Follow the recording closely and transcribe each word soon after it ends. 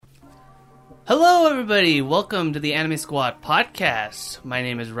Hello, everybody. Welcome to the Anime Squad podcast. My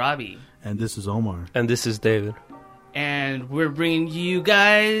name is Robbie. And this is Omar. And this is David. And we're bringing you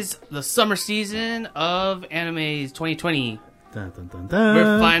guys the summer season of Animes 2020. Dun, dun, dun, dun.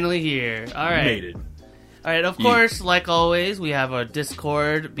 We're finally here. All right. Made it. All right, of course, like always, we have our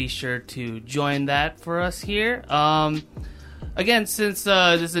Discord. Be sure to join that for us here. Again, since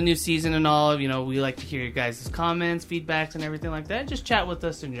this is a new season and all, we like to hear your guys' comments, feedbacks, and everything like that. Just chat with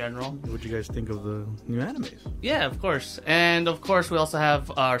us in general. What you guys think of the new animes? Yeah, of course. And, of course, we also have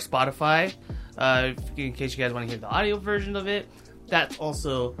our Spotify, in case you guys want to hear the audio version of it. That's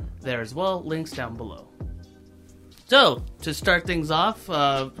also there as well. Links down below. So, to start things off,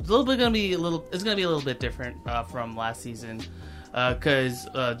 it's gonna be a little bit different from last season, because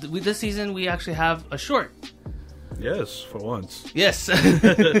this season we actually have a short. Yes, for once. Yes. We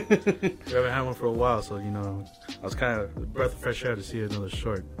haven't had one for a while, so I was kind of a breath of fresh air to see another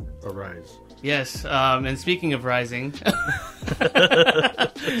short arise. Yes, and speaking of rising,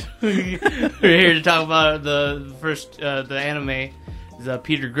 we're here to talk about the anime is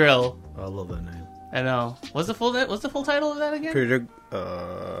Peter Grill. I love that name. I know. What's the full title of that again? Peter,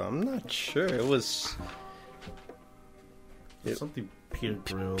 I'm not sure. It was Something Peter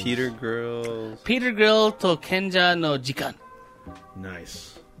Grill. Peter Grill. Peter Grill to Kenja no Jikan.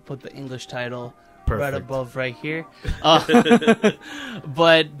 Nice. Put the English title Perfect. right above right here.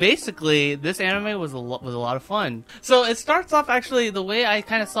 But basically, this anime was a lot of fun. So it starts off, actually, the way I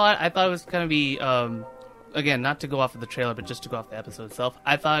kind of saw it, I thought it was going to be... again, not to go off of the trailer, but just to go off the episode itself.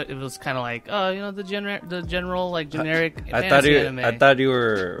 I thought it was kind of like, the general generic fantasy anime. I thought you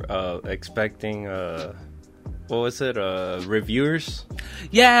were expecting what was it? Reviewers?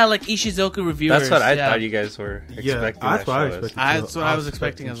 Yeah, like Ishizoku reviewers. That's what I thought you guys were expecting. Yeah, that's what I expected. That's what I was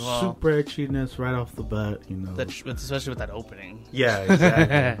expecting as well. Super etchiness right off the bat, Especially with that opening. Yeah,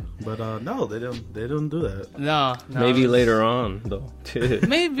 exactly. But no, they don't do that. No. Maybe later on, though.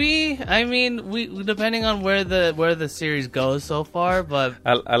 Maybe. I mean, we depending on where the series goes so far, but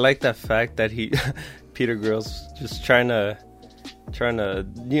I like that fact that Peter Grill's just trying to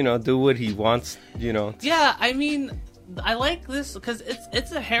do what he wants, Yeah, I mean, I like this because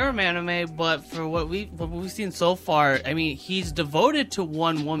it's a harem anime, but for what we've seen so far, I mean, he's devoted to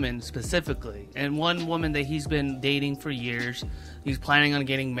one woman specifically, and one woman that he's been dating for years. He's planning on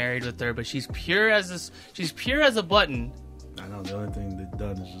getting married with her, but she's pure as a button. I know, the only thing they've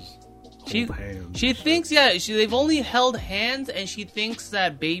done is just hold hands. She thinks, they've only held hands, and she thinks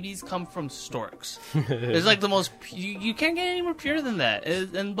that babies come from storks. It's like the most... You can't get any more pure than that.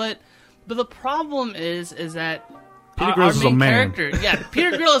 But the problem is that Peter Grill is a man. Character...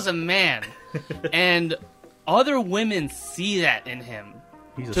 Peter Grill is a man. And other women see that in him.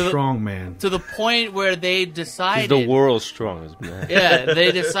 He's a strong man. To the point where they decided... He's the world's strongest man. Yeah,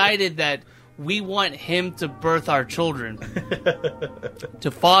 they decided that we want him to birth our children, to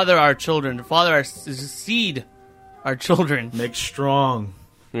father our children, to father our seed, our children. Make strong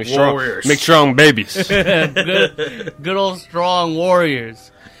warriors. Make strong babies. good old strong warriors.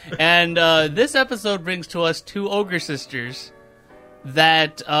 And this episode brings to us two ogre sisters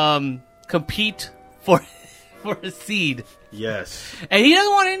that compete for a seed. Yes. And he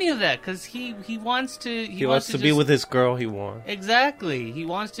doesn't want any of that because he wants to... He wants to be with his girl he wants. Exactly. He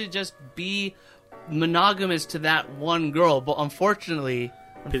wants to just be monogamous to that one girl. But unfortunately,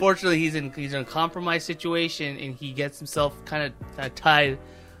 he's in a compromised situation, and he gets himself kind of tied...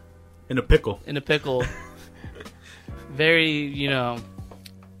 In a pickle. Very,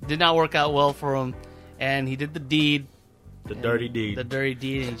 did not work out well for him. And he did the deed. The dirty deed.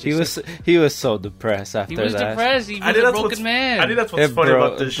 And He was so depressed after that. He was depressed. He was a broken man. I think that's what's funny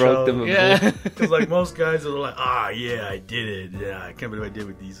about this show. Yeah. Because like most guys are like, yeah, I did it. Yeah, I can't believe I did it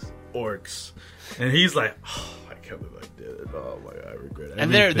with these orcs. And he's like, I can't believe I did it. Oh my God, I regret it.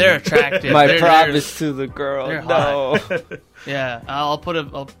 And they're attractive. My promise to the girl. They're no. Yeah, I'll put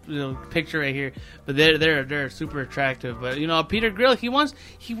a picture right here. But they're super attractive. But Peter Grill, he wants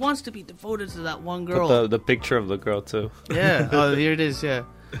to be devoted to that one girl. Put the picture of the girl too. Yeah. Oh, here it is. Yeah.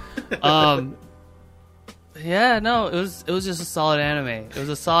 Yeah. No, it was just a solid anime. It was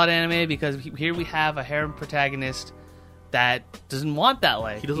a solid anime because here we have a harem protagonist that doesn't want that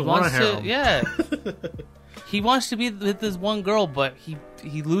life. He doesn't want a harem. Yeah. He wants to be with this one girl, but he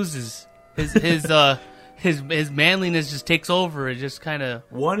loses his manliness just takes over. It just kind of...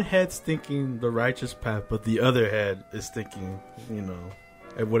 One head's thinking the righteous path, but the other head is thinking,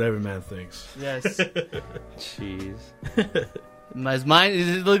 what every man thinks. Yes. Jeez. My mind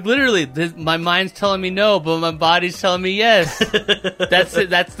is like literally my mind's telling me no, but my body's telling me yes. That's it.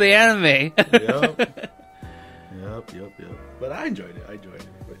 That's the anime. Yep. But I enjoyed it.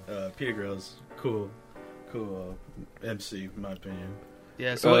 Peter Grill's cool MC in my opinion.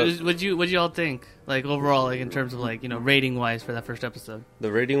 Yeah. So what'd you all think? Like overall, like in terms of like rating wise for that first episode.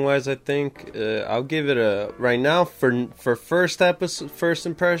 The rating wise, I think I'll give it a right now for first episode, first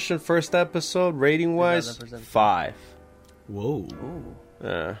impression, first episode rating wise 5. Whoa. Ooh.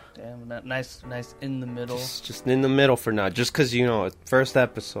 Yeah. Damn, nice in the middle. Just in the middle for now. Just because, first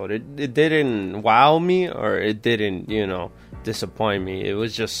episode, it didn't wow me or it didn't, disappoint me. It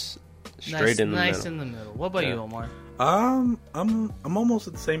was just straight in the middle. Nice in the middle. What about you, Omar? I'm almost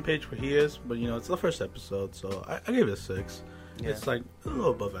at the same page where he is, but it's the first episode, so I gave it a 6. Yeah. It's like a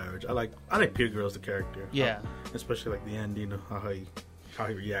little above average. I like Peter Grill's the character. Yeah. Especially like the ending, how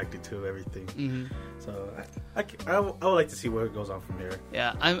he reacted to everything. Mm-hmm. So I would like to see where it goes on from here.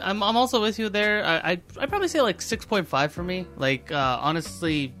 Yeah, I'm also with you there. I'd probably say like 6.5 for me. Like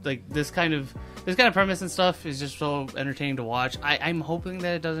honestly, like this kind of premise and stuff is just so entertaining to watch. I'm hoping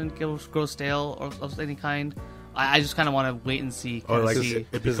that it doesn't grow stale or of any kind. I just kind of want to wait and see. Or like see.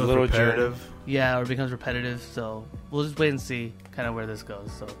 It becomes a little repetitive. Yeah, or it becomes repetitive. So we'll just wait and see kind of where this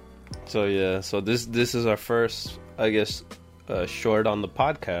goes. So yeah, so this is our first, I guess, short on the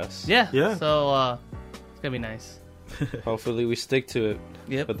podcast. Yeah. So it's gonna be nice. Hopefully we stick to it.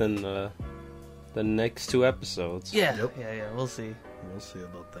 Yep. But then the next 2 episodes. Yeah. Yep. Yeah. We'll see. We'll see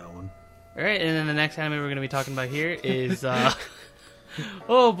about that one. All right, and then the next anime we're gonna be talking about here is.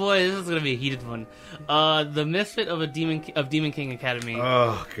 Oh boy, this is gonna be a heated one. The Misfit of Demon King Academy.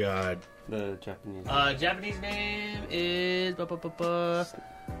 Oh god. The Japanese. Japanese name is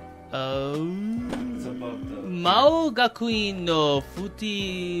Mao Gakuin no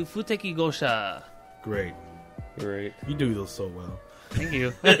Futeki Gosha. Great. You do those so well. Thank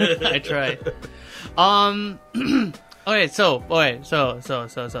you. I try. Okay, so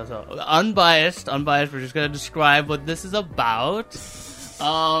unbiased. We're just gonna describe what this is about.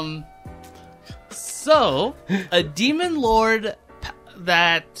 So a demon lord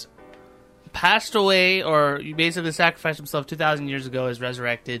that passed away, or basically sacrificed himself 2,000 years ago, is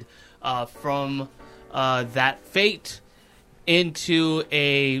resurrected from that fate into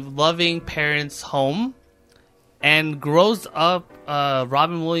a loving parent's home, and grows up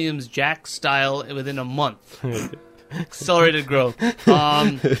Robin Williams Jack style within a month. Accelerated growth.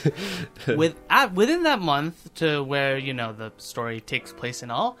 Within that month, to where the story takes place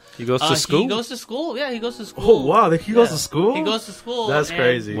and all, he goes to school. He goes to school. Yeah, he goes to school. Oh wow, he goes to school. He goes to school. That's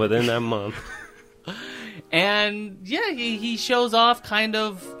crazy. Within that month. And yeah, he shows off kind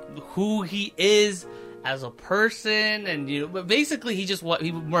of who he is as a person, and but basically he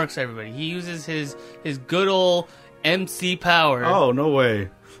works everybody. He uses his good old MC power. Oh no way.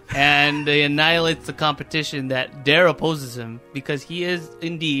 And he annihilates the competition that dare opposes him, because he is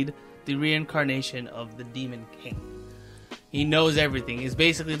indeed the reincarnation of the Demon King. He knows everything. He's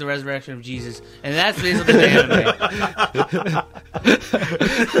basically the resurrection of Jesus, and that's basically the anime.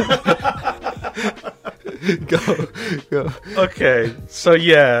 Go. Okay, so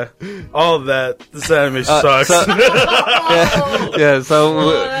yeah, all of that. This anime sucks.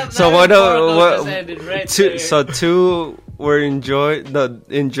 So two were enjoyed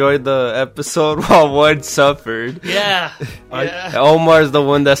the episode while one suffered. Yeah. Omar's the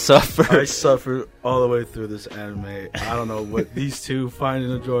one that suffered. I suffered all the way through this anime. I don't know what these two find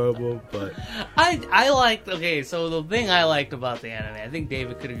enjoyable, but I liked. Okay, so the thing I liked about the anime, I think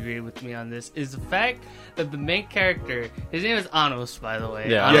David could agree with me on this, is the fact that the main character, his name is Anos, by the way.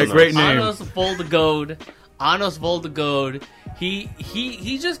 Yeah, great name. Anos Voldegode. He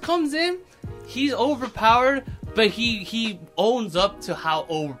just comes in. He's overpowered, but he owns up to how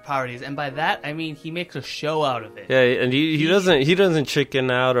overpowered he is, and by that I mean he makes a show out of it. Yeah, and he doesn't chicken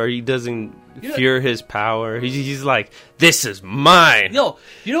out, or he doesn't fear his power. He's like, this is mine. Yo,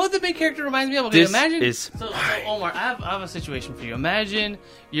 you know what the main character reminds me of? Okay, imagine. So Omar, I have a situation for you. Imagine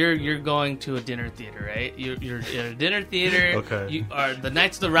you're going to a dinner theater, right? You're in a dinner theater. Okay. You are the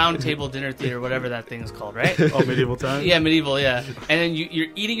Knights of the Round Table dinner theater, whatever that thing is called, right? Oh, medieval times. Yeah, medieval. Yeah, and then you're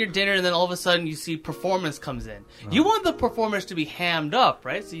eating your dinner, and then all of a sudden you see performance comes in. You want the performers to be hammed up,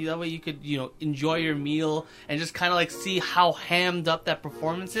 right? So that way you could enjoy your meal and just kind of like see how hammed up that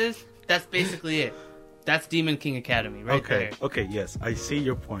performance is. That's basically it. That's Demon King Academy, right there. Okay, yes, I see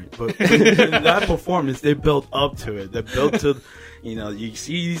your point. But in that performance, they built up to it. They built to, you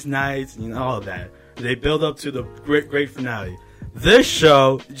see these knights and all of that. They build up to the great finale. This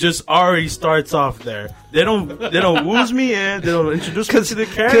show just already starts off there. They don't wooze me in. They don't introduce me to the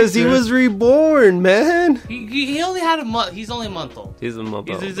character. Because he was reborn, man. He only had a month. He's only a month old. He's a month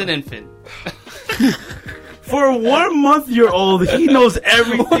old. He's an infant. For a 1 month-year-old, he knows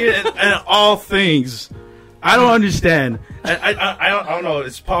everything and all things. I don't understand. I don't know.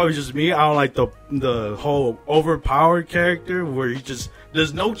 It's probably just me. I don't like the whole overpowered character where he just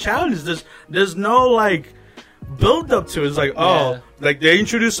there's no challenge. There's no like build up to it. It's like like they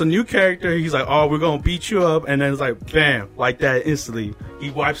introduce a new character. He's like, oh, we're gonna beat you up, and then it's like, bam, like that instantly.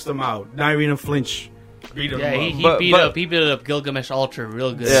 He wipes them out. Not even a flinch. Beat him up. He beat up Gilgamesh Ultra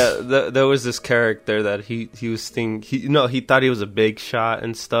real good. Yeah, there was this character that he was he thought he was a big shot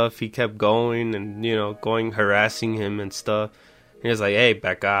and stuff. He kept going and going harassing him and stuff. He was like, "Hey,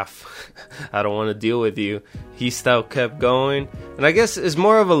 back off! I don't want to deal with you." He still kept going, and I guess it's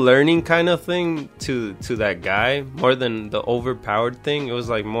more of a learning kind of thing to that guy more than the overpowered thing. It was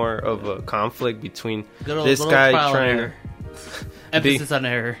like more of a conflict between this guy trying to. Emphasis on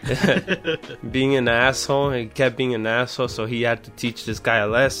error. Being an asshole. He kept being an asshole, so he had to teach this guy a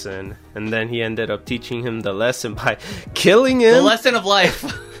lesson. And then he ended up teaching him the lesson by killing him. The lesson of life.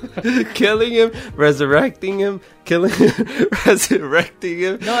 Killing him, resurrecting him, resurrecting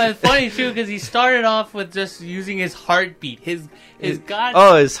him. No, it's funny too because he started off with just using his heartbeat. His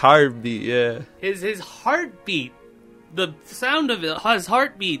heartbeat, yeah. His heartbeat. The sound of it, his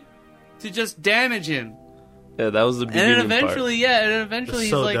heartbeat, to just damage him. Yeah, that was the beginning and eventually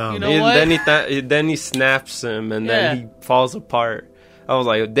he's like, dumb. you know what? Then he snaps him, and then he falls apart. I was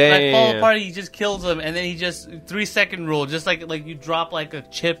like, damn. Fall apart, he just kills him, and then he just 3-second rule, just like you drop like a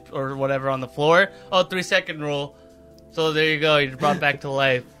chip or whatever on the floor. 3-second rule. So there you go, you're brought back to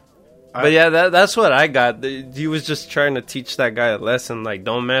life. But yeah, that's what I got. He was just trying to teach that guy a lesson, like,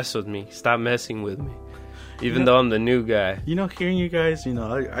 don't mess with me, stop messing with me. Even though I'm the new guy. Hearing you guys,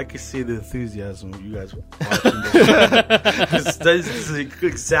 I can see the enthusiasm of you guys watching this. This is the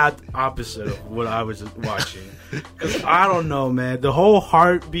exact opposite of what I was just watching. Because I don't know, man. The whole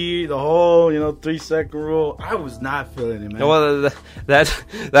heartbeat, the whole, 3-second rule, I was not feeling it, man. Well,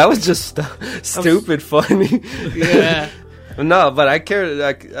 that was just stupid funny. Yeah. No, but I cared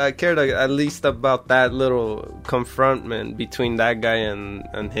at least about that little confrontment between that guy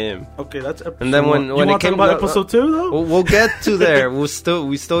and him. Okay, that's episode and then when it came about episode 2 though, we'll get to there. we still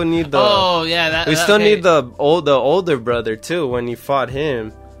need the need the older brother too when he fought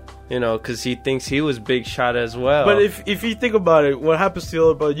him, because he thinks he was big shot as well. But if you think about it, what happens to the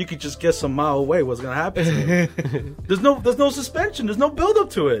older brother, you could just guess a mile away what's gonna happen to him. There's no suspension. There's no build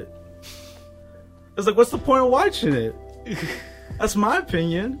up to it. It's like, what's the point of watching it? That's my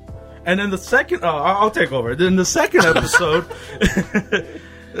opinion. And then the second, I'll take over. Then the second episode,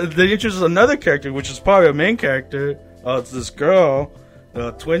 they introduce another character, which is probably a main character. It's this girl,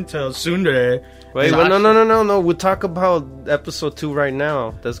 Twin Tail Tsundere. Wait, no. We'll talk about episode 2 right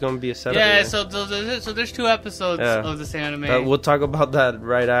now. That's going to be a setup. Yeah, so there's 2 episodes of this anime. We'll talk about that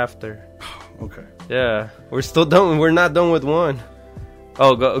right after. Okay. Yeah, we're still done. We're not done with 1.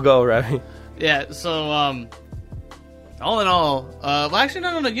 Oh, go, Ravi. Yeah, so all in all, well, actually,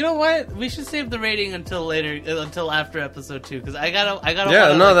 no. You know what? We should save the rating until after episode 2, because I gotta.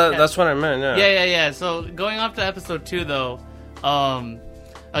 Yeah, that's what I meant. Yeah. Yeah. So going off to episode 2, though,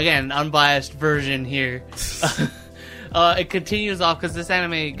 again, unbiased version here. It continues off because this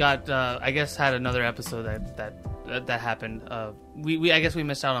anime got, I guess, had another episode that happened. I guess we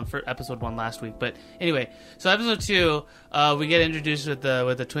missed out on episode 1 last week, but anyway. So episode 2, we get introduced with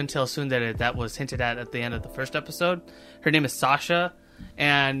the twin tail tsundere that was hinted at the end of the first episode. Her name is Sasha,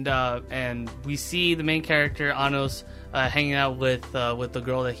 and we see the main character Anos hanging out with the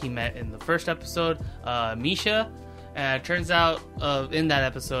girl that he met in the first episode, Misha. And it turns out in that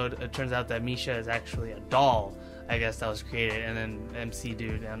episode, that Misha is actually a doll, I guess, that was created. And then MC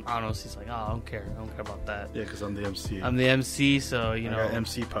dude and Anos, he's like, I don't care about that. Yeah, because I'm the MC. I'm the MC, so I got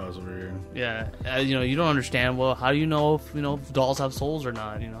MC powers over here. Yeah, you don't understand. Well, how do you know if dolls have souls or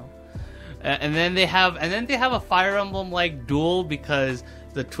not? And then they have a Fire Emblem like duel because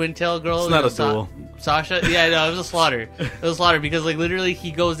the twin tail girl. It's not a duel. Sasha. Yeah, no, it was a slaughter. It was a slaughter because like literally he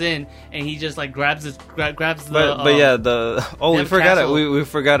goes in and he just like grabs the. But yeah, we forgot it. We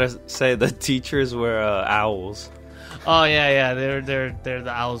forgot to say the teachers were owls. Oh yeah, they're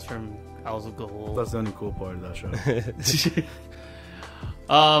the owls from Owls of Gold. That's the only cool part of that show.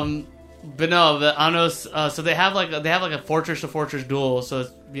 But no, the Anos. So they have like a fortress to fortress duel. So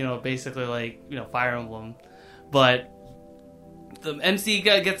it's basically like Fire Emblem, but the MC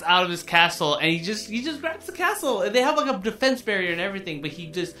guy gets out of his castle and he just grabs the castle and they have like a defense barrier and everything, but he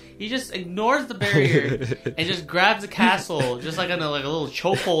just ignores the barrier and just grabs the castle just like in a little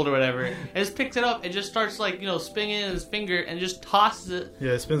chokehold or whatever and just picks it up and just starts like spinning in his finger and just tosses it.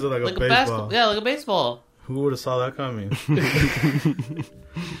 Yeah, it spins it like a baseball. Yeah, like a baseball. Who would have saw that coming?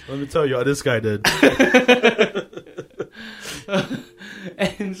 Let me tell you how this guy did.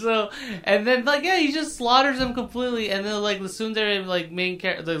 And then like yeah, he just slaughters them completely. And then like the tsundere like main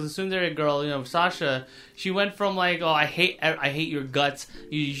character, the tsundere girl, you know, Sasha, she went from like, oh, I hate your guts,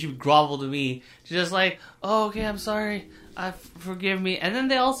 you should grovel to me, to just like, oh, okay, I'm sorry, forgive me. And then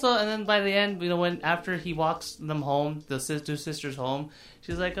by the end, you know, when after he walks them home, the two sisters home,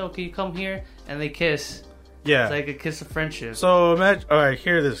 she's like, oh, can you come here? And they kiss. Yeah. It's like a kiss of friendship. So imagine, all right,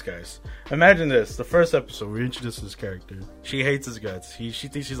 hear this, guys. Imagine this: the first episode, we introduce this character. She hates his guts. She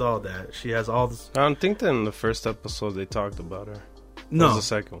thinks she's all that. She has all this. I don't think that in the first episode they talked about her. No, was the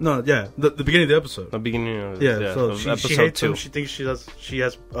second one. No, yeah, the beginning of the episode. The beginning of So of she episode hates 2. him. She thinks she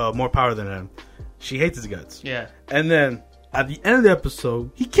has more power than him. She hates his guts. Yeah. And then at the end of the episode,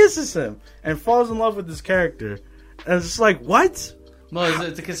 he kisses him and falls in love with this character. And it's just like, what? No,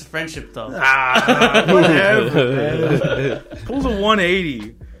 it's a kiss of friendship, though. Whatever, man. Pulls a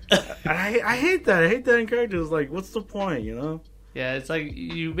 180. I hate that. I hate that in characters. Like, what's the point, you know? Yeah, it's like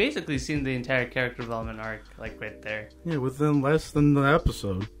you basically seen the entire character development arc, like right there. Yeah, within less than the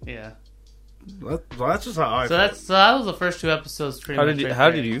episode. Yeah. That's just how I feel. So that was the first 2 episodes. Pretty How much. How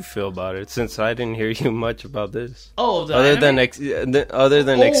did you feel about it? Since I didn't hear you much about this, Oh, the other anime?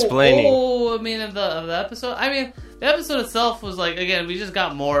 than explaining. Oh, I mean of the episode. I mean, the episode itself was like, again, we just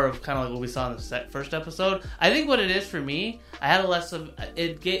got more of kind of like what we saw in the first episode. I think what it is for me, I had less of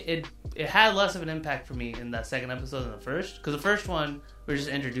it had less of an impact for me in that second episode than the first, because the first one we were just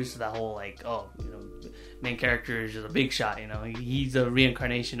introduced to that whole like, oh, you know, main character is just a big shot, you know, he's a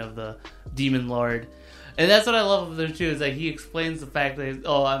reincarnation of the demon lord. And that's what I love of them too, is like he explains the fact that,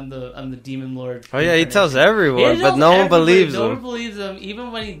 oh, I'm the demon lord. Oh yeah, he tells everyone, He but tells no one everybody. believes No him. one believes him,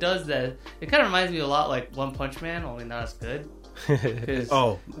 even when he does that. It kind of reminds me a lot like One Punch Man, only not as good. 'Cause-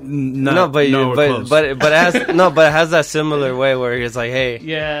 Oh, But it has that similar way where he's like, hey,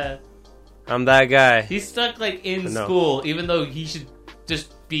 yeah, I'm that guy. he's stuck like in No. school, even though he should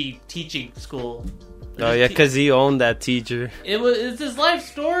just be teaching school. Oh yeah, because he owned that teacher. It's his life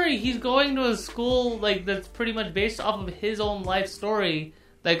story. He's going to a school like that's pretty much based off of his own life story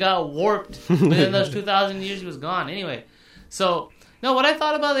that got warped within those 2,000 years he was gone. Anyway, so no, what I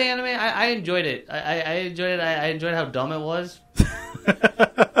thought about the anime, I enjoyed it. I enjoyed it. I enjoyed how dumb it was.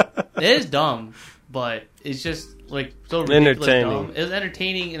 It is dumb, but it's just like so ridiculous Entertaining. dumb. It was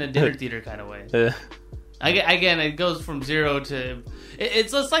entertaining in a dinner theater kind of way. Yeah. Again, it goes from 0 to...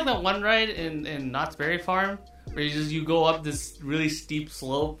 It's like that one ride in Knott's Berry Farm where you go up this really steep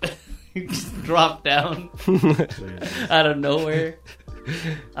slope, you just drop down out of nowhere.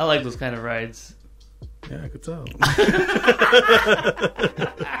 I like those kind of rides. Yeah, I could tell.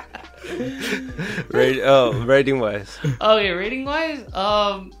 Rating wise, Okay, rating wise,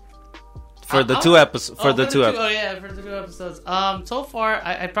 for the 2 episodes. Oh yeah, for the 2 episodes. So far,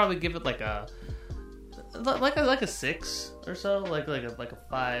 I'd probably give it like a 6 or so, like a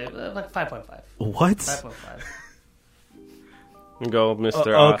 5, like 5.5. What? 5.5. Go,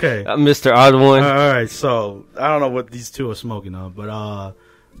 Mr. Okay. Mr. Odd One. All right, so I don't know what these two are smoking on, but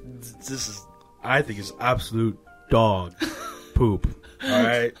this is, I think, it's absolute dog poop. All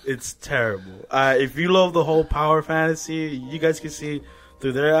right, it's terrible. If you love the whole power fantasy, you guys can see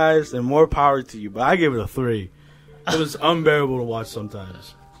through their eyes, and more power to you. But I give it a 3. It was unbearable to watch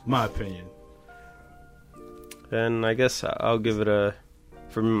sometimes, my opinion. And I guess I'll give it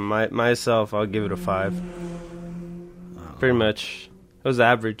for myself, I'll give it a 5. Pretty much. It was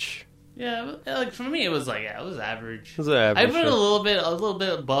average. Yeah, like for me, it was like it was average. It was average. I put it a little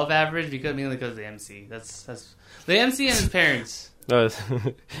bit above average mainly because of the MC. That's the MC and his parents.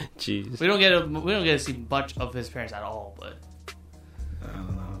 Jeez. We don't get to see much of his parents at all, but I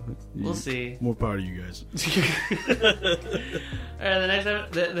don't know. we'll see. More power to you guys. All right,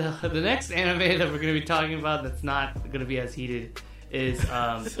 the next anime that we're going to be talking about that's not going to be as heated is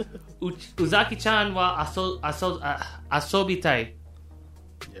Uzaki-chan wa Asobitai.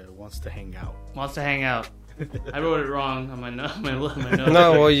 Yeah, wants to hang out. Wants to hang out. I wrote it wrong on my notes.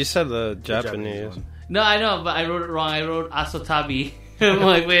 No, well, you said the Japanese. one. No, I know, but I wrote it wrong. I wrote Asotabi. I'm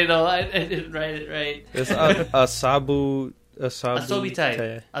like, wait, no, I didn't write it right. It's Asobitai.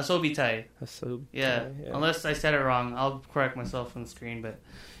 Asobitai. Yeah, unless I said it wrong, I'll correct myself on the screen. But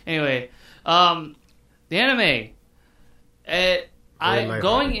anyway, the anime.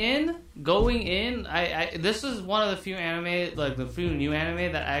 Going in. This is one of the few anime, like the few new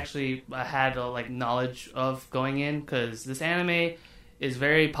anime that I actually had like knowledge of going in, because this anime is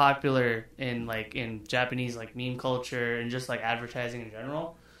very popular in Japanese like meme culture and just like advertising in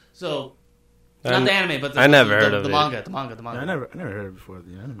general. So Not the anime, but I never heard of the it. manga. The I manga. never heard it before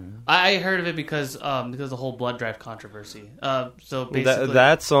the anime. I heard of it because the whole blood drive controversy. So basically,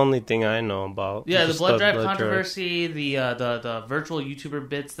 That's the only thing I know about. yeah, the Just blood drive controversy, the virtual YouTuber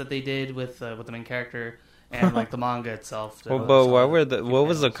bits that they did with the main character, and like the manga itself. Well, but what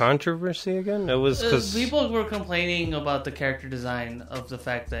was the controversy again? It was because people were complaining about the character design of the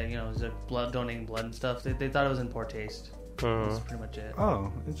fact that it was donating blood and stuff. They thought it was in poor taste. That's pretty much it.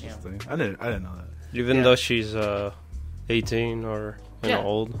 Oh, interesting. I didn't know that. even though she's 18 or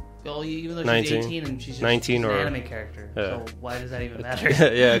old. Well, even though she's 19. 18 and she's 19 an or anime character, yeah. so why does that even matter?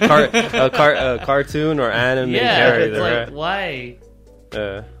 yeah, cartoon or anime character, it's like right? why?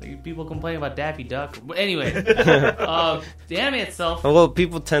 Yeah. Like, people complain about Daffy Duck. But anyway, the anime itself. Well,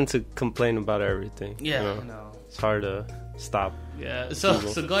 people tend to complain about everything. Yeah, you know? I know. It's hard to stop. Yeah, so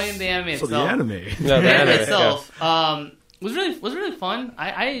going into the anime So itself. the anime. Yeah, The the anime anime itself was really fun.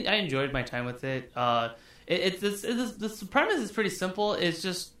 I enjoyed my time with it. The premise is pretty simple. It's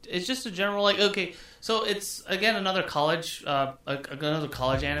just a general so it's again another college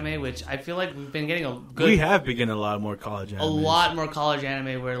anime, which I feel like we've been getting We have been getting a lot more college anime. a lot more college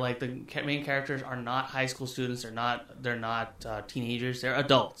anime where like the main characters are not high school students. They're not teenagers. They're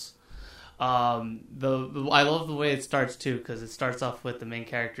adults. I love the way it starts too, because it starts off with the main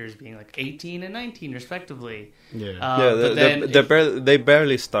characters being like 18 and 19 respectively. Yeah. But then they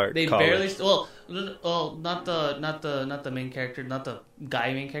barely start. they college. not the main character, not the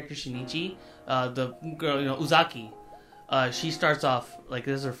guy main character Shinichi. The girl, Uzaki. She starts off like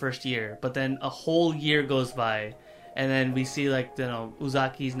this is her first year, but then a whole year goes by, and then we see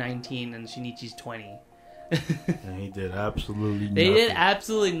Uzaki's 19 and Shinichi's 20. And he did absolutely nothing. They did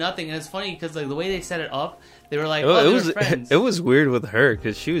absolutely nothing, and it's funny because like the way they set it up, they were like, It they was were friends. it was weird with her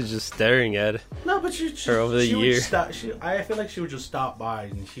because she was just staring at it. No, but she over the she would year. stop, I feel like she would just stop by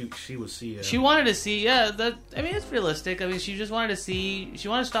and she would see it. She wanted to see, it's realistic. I mean, she just wanted to see. She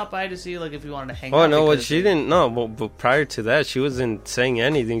wanted to stop by to see like if we wanted to hang out. Oh no, what because- she didn't know. But prior to that, she wasn't saying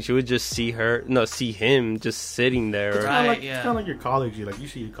anything. She would just see him just sitting there. It's Right. kind of like, yeah. it's kind of like your colleagues. You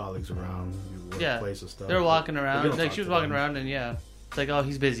see your colleagues around your workplace and stuff. They're walking But you around. don't Like talk she was to walking them. around, and it's like, oh,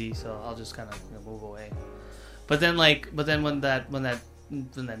 he's busy, so I'll just kind of move away. But then when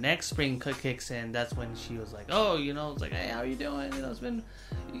that next spring kicks in, that's when she was like, oh, it's like, hey, how are you doing?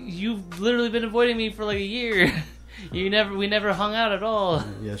 You've literally been avoiding me for like a year. We never hung out at all.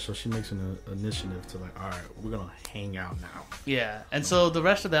 Yeah, so she makes an initiative to all right, we're gonna hang out now. Yeah, and so the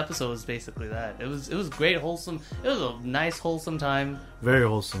rest of the episode was basically that. It was great, wholesome. It was a nice, wholesome time. Very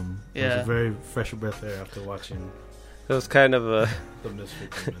wholesome. It was Yeah. a very fresh breath air after watching It was kind of a the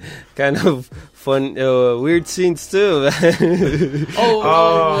Misfits. Man. kind of fun, weird scenes too. Yeah.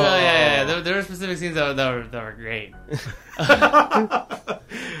 There were specific scenes that were great.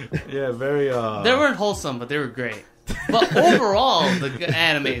 Yeah, very. They weren't wholesome, but they were great. But overall, the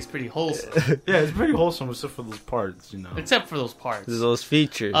anime is pretty wholesome, Yeah, it's pretty wholesome except for those parts, except for those parts. Those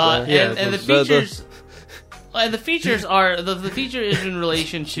features. Yeah, And the those- features. And the features are the feature is in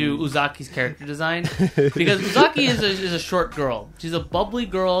relation to Uzaki's character design, because Uzaki is a short girl. She's a bubbly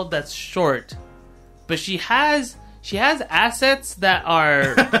girl that's short, but she has assets that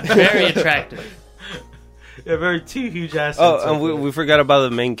are very attractive. Yeah, very two huge assets. Oh, and we forgot about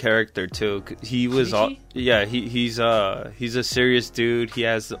the main character too. He was Shinichi? he's a serious dude. He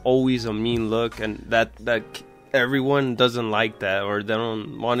has always a mean look, and that everyone doesn't like that, or they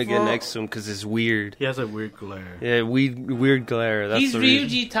don't want to get next to him because it's weird. He has a weird glare. Yeah, weird glare. That's He's the reason.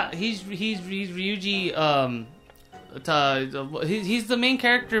 Ryuji. He's Ryuji. He's the main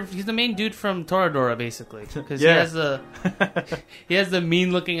character. He's the main dude from Toradora, basically, because Yeah. he has the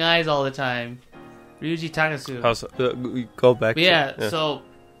mean looking eyes all the time. Ryuji Takasu. Go back. But yeah,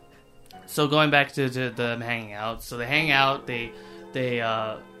 so going back to them hanging out. So they hang out. They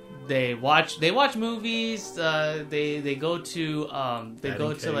watch movies. They go to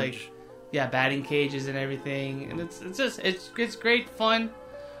batting cages and everything, and it's great fun.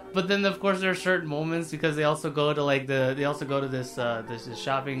 But then of course there are certain moments because they also go to this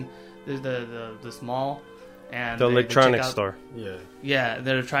shopping, this mall, and The they electronics check out- store. Yeah.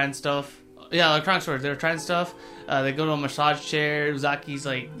 they're trying stuff. Yeah, electronic stores. They're trying stuff. They go to a massage chair. Uzaki's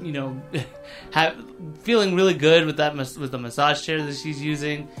feeling really good with the massage chair that she's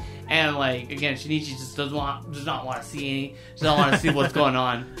using, and again, Shinichi just does not want to see what's going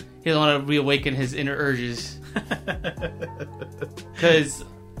on. He doesn't want to reawaken his inner urges because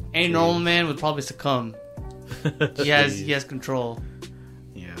a normal man would probably succumb. He has control.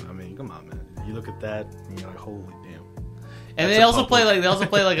 Yeah, I mean, come on, man. You look at that, and you're like, holy damn. And That's they a also play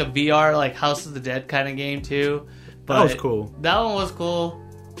public- a VR House of the Dead kind of game too. But That was cool. That one was cool.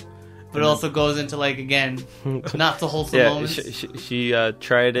 but it also goes into like again, not the wholesome Yeah, moments. she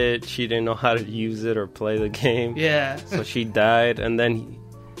tried it. She didn't know how to use it or play the game. Yeah. So she died, and then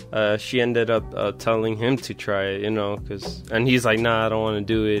she ended up telling him to try it, and he's like, nah, I don't want to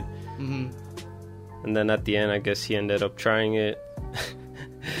do it. Mm-hmm. And then at the end, I guess he ended up trying it.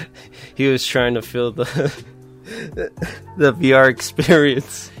 He was trying to feel the VR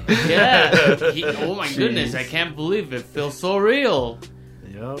experience. Yeah. Oh my goodness, I can't believe it. Feels so real.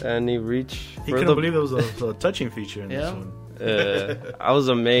 Yep. And he reached. He couldn't believe there was a touching feature in this one. I was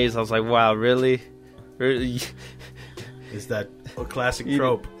amazed. I was like, wow, really? Is that a classic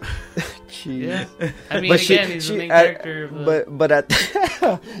trope? Yeah. I mean, again, he's the main character. But at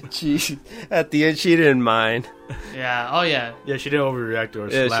the end, she didn't mind. Yeah. Oh yeah. Yeah, she didn't overreact or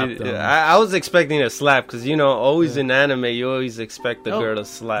slap them. I was expecting a slap because always in anime, you always expect the girl to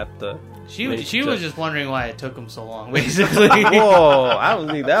slap the. She was just wondering why it took him so long, basically. Whoa! I don't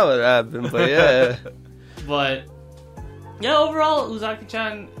think that would happen, but yeah. But yeah, overall,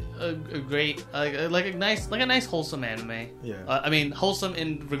 Uzaki-chan, a great, like a nice wholesome anime. Yeah. I mean, wholesome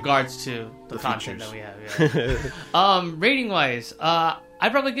in regards to the content features. that we have. Yeah. Rating wise,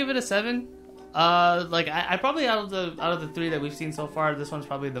 I'd probably give it a 7. I probably out of the 3 that we've seen so far, this one's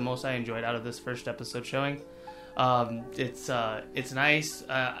probably the most I enjoyed out of this first episode showing. It's nice.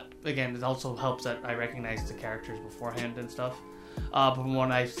 Again, it also helps that I recognize the characters beforehand and stuff. But from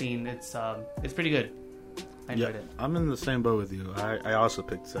what I've seen, it's pretty good. I enjoyed it. I'm in the same boat with you. I also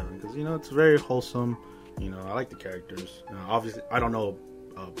picked 7 because it's very wholesome. I like the characters. Obviously, I don't know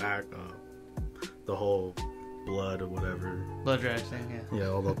back the whole blood or whatever. Blood Drive thing, yeah. Yeah,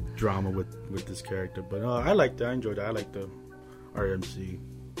 all the drama with this character, but I liked it. I enjoyed it. I like the RMC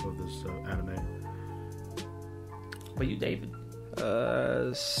of this anime. But you, David?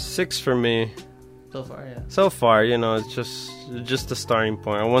 6 for me. So far, yeah. So far, it's just the starting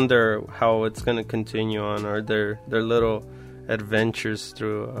point. I wonder how it's gonna continue on, or their little adventures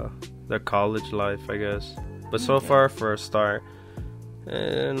through their college life, I guess. But so far, for a start,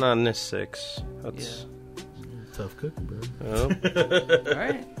 not in a 6. That's tough cooking, bro. All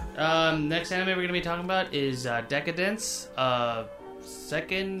right. Next anime we're gonna be talking about is Decadence,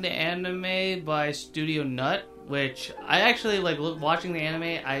 second anime by Studio Nut, which I actually like watching the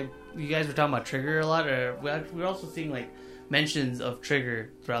anime. You guys were talking about Trigger a lot, or we were also seeing like mentions of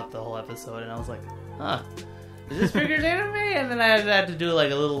Trigger throughout the whole episode, and I was like, huh, is this Trigger's anime? And then I had to do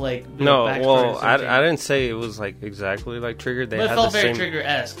like a little like I didn't say it was like exactly like Trigger. But it felt very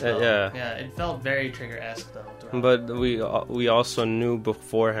Trigger-esque. Yeah, it felt very Trigger-esque though. But we also knew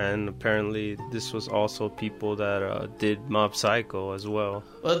beforehand. Apparently, this was also people that did Mob Psycho as well.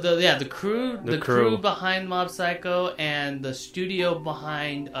 Well, the crew behind Mob Psycho and the studio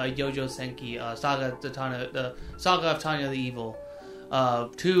behind Yojo Senki, the Saga of Tanya the Evil,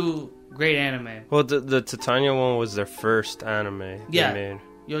 2 great anime. Well, the Titania one was their first anime. Yeah, they made.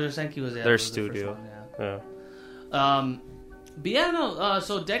 Yojo Senki was their studio. The yeah. But yeah, no.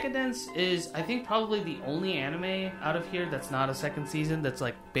 So Decadence is, I think, probably the only anime out of here that's not a second season. That's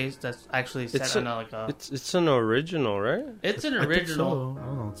like based. That's actually set on like a. It's an original, right? It's an original. I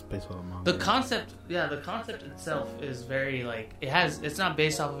don't know. It's based on manga. The concept itself is very like it's not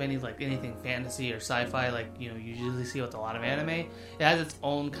based off of anything fantasy or sci-fi like you usually see with a lot of anime. It has its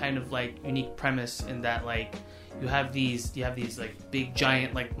own kind of like unique premise in that like you have these like big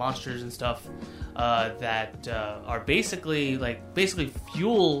giant like monsters and stuff that are basically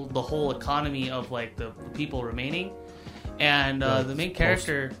fuel the whole economy of like the people remaining. And the main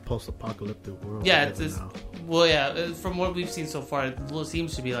character, post-apocalyptic world. Yeah, from what we've seen so far, it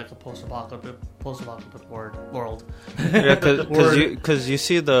seems to be like a post-apocalyptic world. Yeah, because you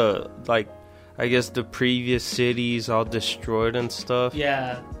see the I guess the previous cities all destroyed and stuff.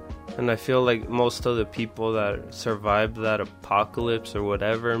 Yeah. And I feel like most of the people that survived that apocalypse or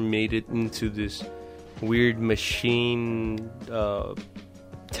whatever made it into this weird machine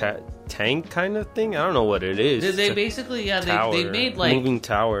tank kind of thing. I don't know what it is. They basically, they made like moving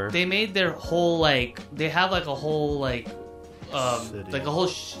tower. They made their whole they have like a whole city. Like a whole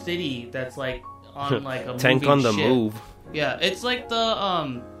city that's like on like a tank on the ship. move. Yeah, it's like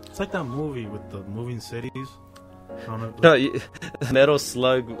the It's like that movie with the moving cities. No, Metal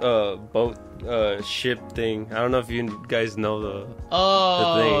Slug boat ship thing. I don't know if you guys know the thing.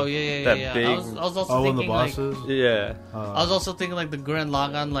 Yeah. Big, I was also thinking the bosses. Yeah. I was also thinking like the Gurren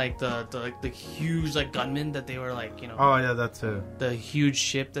Lagann, like the huge like gunmen that they were like Oh yeah, that's it. The huge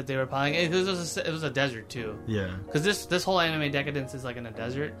ship that they were piloting. It was a desert too. Yeah. Because this whole anime Decadence is like in a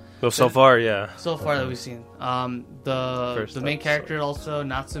desert. Well, so far, yeah. So far that we've seen. The main character also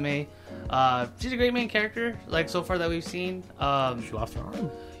Natsume. She's a great main character, like so far that we've seen. She lost her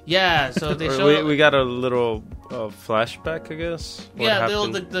arm. Yeah, so they Or show. we got a little flashback, I guess. What Yeah,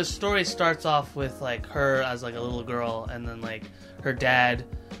 happened? the story starts off with like her as like a little girl, and then like her dad.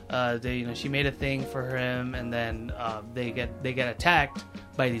 She made a thing for him, and then they get attacked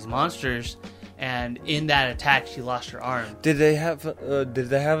by these monsters, and in that attack she lost her arm. Did they have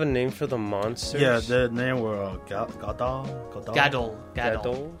a name for the monsters? Yeah, their name were Gadol. Gadol.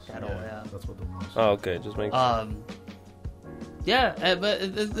 Gadols? Yeah. That's what the monsters. Oh, okay. Just make sure. Yeah,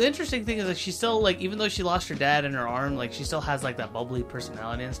 but the interesting thing is that she still, like, even though she lost her dad and her arm, like, she still has like that bubbly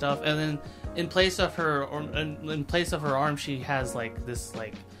personality and stuff. And then in place of her arm, she has like this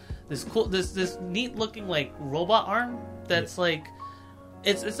cool this neat looking like robot arm that's like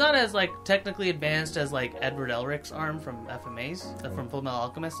it's not as like technically advanced as like Edward Elric's arm from FMA's from Fullmetal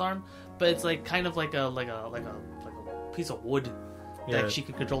Alchemist's arm, but it's like kind of like a piece of wood. Yeah. That she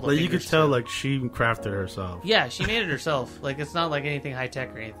could control the Like you could fingers tell, to. like she crafted it herself. Yeah, she made it herself. Like it's not like anything high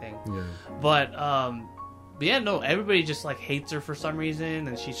tech or anything. Yeah. But yeah, no, everybody just like hates her for some reason,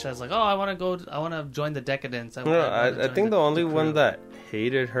 and she says like, "Oh, I want to join the Decadence." I think the only crew." one that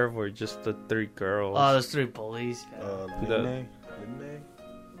hated her were just the 3 girls. Oh, those 3 bullies. Linnae?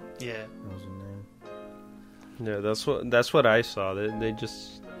 Yeah. That was her name. Yeah, that's what I saw. They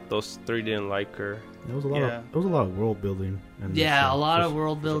just those 3 didn't like her. There was a lot of world building. in this Yeah, show. a lot of Just-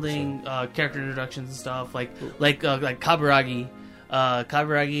 world building, character introductions and stuff. Like Kaburagi.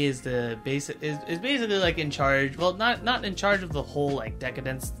 Kaburagi is the basic is basically like in charge. Well, not in charge of the whole like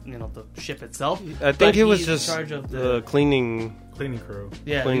Decadence, the ship itself. I but think he was he's just in charge of the cleaning. cleaning crew.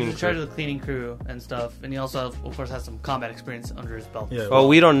 Yeah, cleaning he's in charge crew. of the cleaning crew and stuff, and he also, of course, has some combat experience under his belt. Yeah. Oh,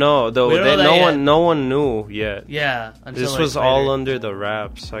 we don't know though. We don't know that yet. No one knew yet. Yeah, until This like, was later. all under the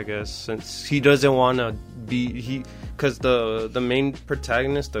wraps, I guess, since he doesn't want to be because the main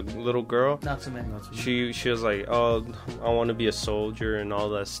protagonist, the little girl, Natsume. she was like, oh, I want to be a soldier and all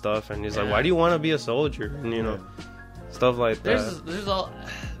that stuff, and he's like, Yeah. why do you want to be a soldier, and stuff like that. There's all.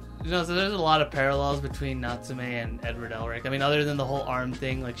 So there's a lot of parallels between Natsume and Edward Elric. I mean, other than the whole arm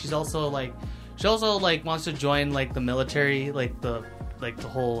thing, like she also wants to join like the military, like the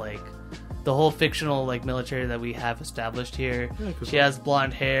whole fictional like military that we have established here. Yeah, 'cause She has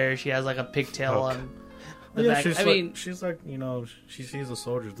blonde hair. She has like a pigtail Okay. on the Yeah, back. she's I like, mean, she's like, she sees the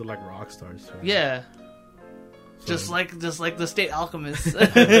soldiers, they're like rock stars. Too. yeah, So- just like the State Alchemist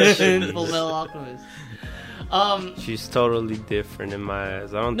in Fullmetal Alchemist. She's totally different in my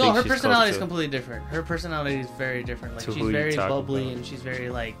eyes. I don't No, think her she's personality is close to- completely different. Her personality is very different. Like To she's who you very talking bubbly about. and she's very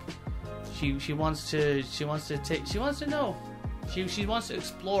like she wants to know. She wants to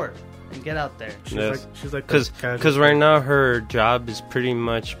explore and get out there. Yes. She's like Because right now her job is pretty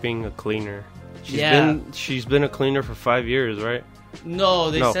much being a cleaner. She's been a cleaner for 5 years, right?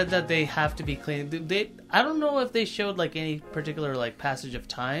 No, they No. said that they have to be clean. I don't know if they showed like any particular like passage of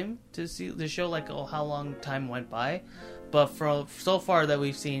time to show like how long time went by, but from so far that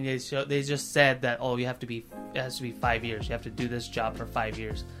we've seen, they just said that it has to be 5 years. You have to do this job for 5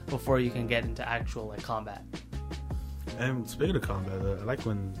 years before you can get into actual like combat. And speaking of combat, I like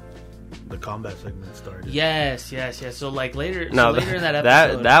when the combat segment started. Yes. So like later, No, later in that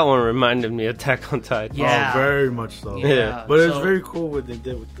episode, that one reminded me of Attack on Titan. Yeah. Oh, very much so. Yeah. But it's So- very cool what they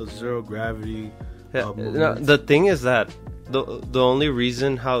did with the zero gravity. Yeah, no, movements. the thing is that the only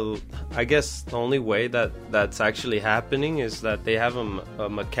reason I guess the only way that's actually happening is that they have a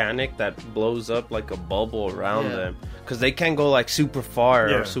mechanic that blows up like a bubble around Yeah. them because they can't go like super far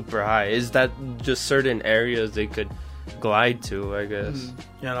Yeah. or super high. Is that just certain areas they could glide to? I guess. Mhm.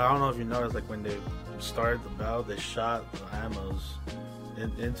 Yeah, and I don't know if you noticed, like when they started the battle, they shot the ammos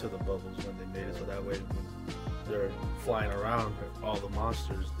into the bubbles when they made it, so that way when they're flying around, all the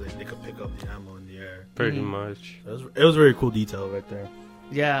monsters, they could pick up the ammo in the air. Pretty Mhm. much. It was a very cool detail right there.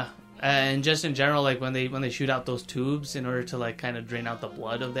 Yeah, and just in general, like when they shoot out those tubes in order to like kind of drain out the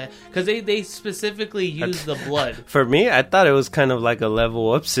blood of that, because they specifically use the blood. For me, I thought it was kind of like a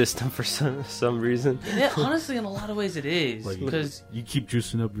level up system for some reason. Yeah, honestly, in a lot of ways it is Like because you keep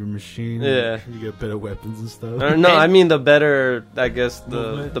juicing up your machine. Yeah. you get better weapons and stuff. Or no, I mean the better, I guess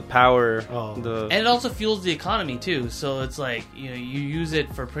Movement? the power. Oh. and it also fuels the economy too. So it's like you use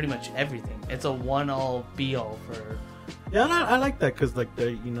it for pretty much everything. It's a one all be all for. Yeah, and I like that because like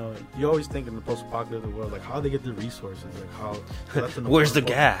they, you always think in the post-apocalyptic world, like how they get the resources, like how. that's in Where's the world.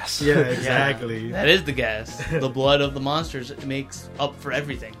 gas? Yeah, exactly. That is the gas. The blood of the monsters makes up for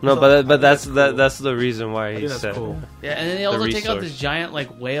everything. No, So, but that's that's cool. that's the reason why I he think that's said. cool. Yeah, and then they also take out resource. this giant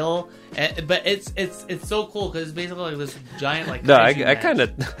like whale, But it's so cool because it's basically like this giant like. No, kaiju I match.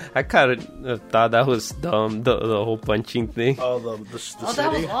 kind of thought that was dumb. The whole punching thing. Oh, the Oh, city.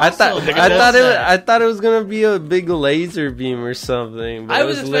 that was awesome. I thought it was gonna be a big laser beam or something. But I it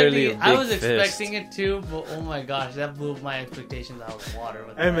was literally expecting. a big I was fist. expecting it too, but oh my gosh, that blew my expectations out of the water.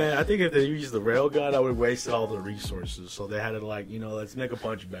 With Hey that. man, I think if they used the railgun, I would waste all the resources. So they had to let's make a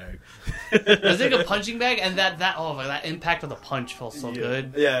punch bag. Let's take a punching bag, and that impact of the punch felt so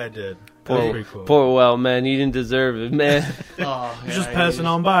good. Yeah, it did. That was pretty cool. Poor Well, man, he didn't deserve it, man. Oh, He's just passing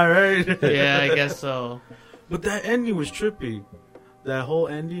on by, right? Yeah, I guess so. But that ending was trippy. That whole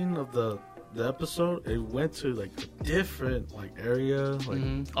ending of the episode, it went to like a different area. Like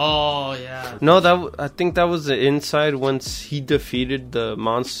Oh yeah. No, I think that was the inside. Once he defeated the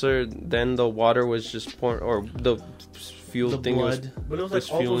monster, then the water was just pouring, or the fuel The thing was. blood. But it was Just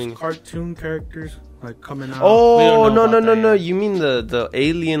like all feeling- those cartoon characters like coming out. We Oh don't know no about that yet. You mean the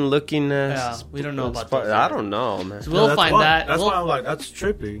alien looking Yeah, we don't know about those I yet. don't know, man. So we'll that's find why, that. That's we'll, why I'm like, that's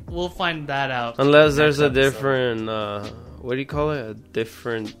trippy. we'll find that out. Unless there's a next episode. different what do you call it? A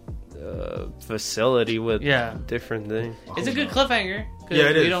different facility with Yeah. different things. It's a good cliffhanger. 'Cause Yeah,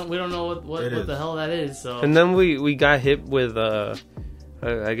 it we is. don't know what It is. the hell that is. So And then we got hit with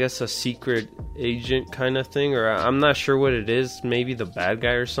I guess a secret agent kind of thing, or I'm not sure what it is. Maybe the bad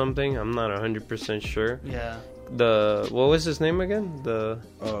guy or something. I'm not 100% sure. yeah. What was his name again? The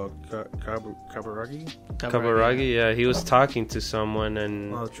Kaburagi? Kaburagi. Yeah, he was talking to someone,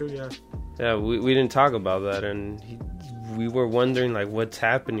 and Oh, true, yeah. yeah, we didn't talk about that, and we were wondering like what's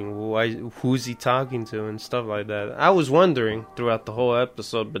happening, who's he talking to, and stuff like that. I was wondering throughout the whole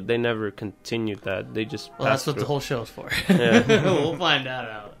episode, but they never continued that. They just Well, that's passed what the through. whole show's for. Yeah. We'll find that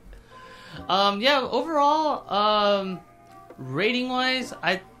out. Yeah. Overall, rating wise,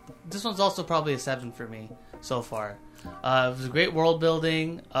 this one's also probably a 7 for me so far. It was a great world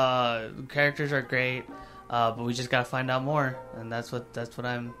building. The characters are great, but we just gotta find out more, and that's what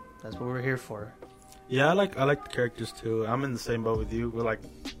we're here for. Yeah, I like the characters too. I'm in the same boat with you. We're like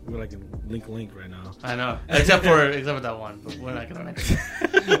in Link right now. I know, except for that one, but we're not gonna mention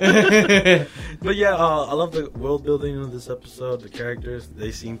it. But yeah, I love the world building of this episode. The characters,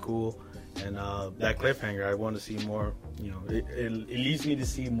 they seem cool, and that cliffhanger, I want to see more. You know, it leads me to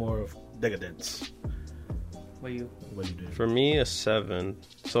see more of Decadence. What you? What do you do? For me, a 7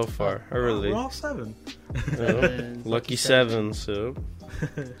 so far. I really We're all 7. lucky 7. So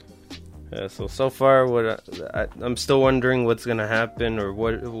yeah, so far, I'm still wondering what's gonna happen, or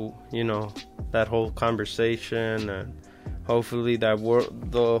what that whole conversation, and hopefully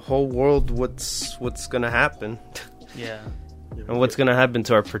the whole world, what's gonna happen, Yeah. and what's gonna happen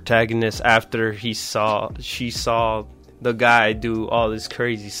to our protagonist after she saw the guy do all this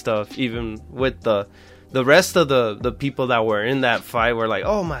crazy stuff, even with the rest of the people that were in that fight were like,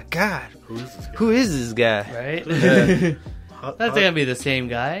 oh my god, who is this guy? Right. Yeah. That's gonna be the same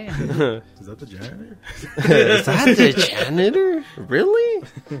guy. Is that the janitor? Is that the janitor? Really?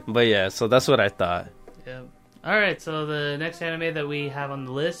 But yeah, so that's what I thought. Yep. All right. So the next anime that we have on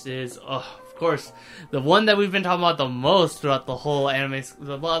the list is, of course, the one that we've been talking about the most throughout the whole anime,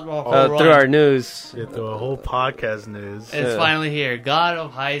 Through our news. Yeah, through a whole podcast news. It's Yeah. finally here. God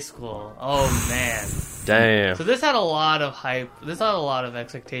of High School. Oh man. Damn. So this had a lot of hype. This had a lot of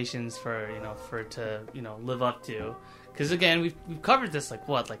expectations for it to live up to. Because again, we've covered this like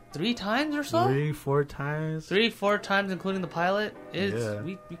 3 times or so. 3-4 times. 3-4 times, including the pilot. Yeah.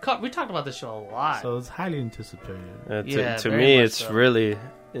 We talked about this show a lot. So it's highly anticipated. Yeah, To very me, much it's so. really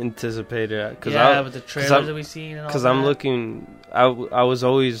anticipated. With the trailers that we've seen. Because I'm looking, I was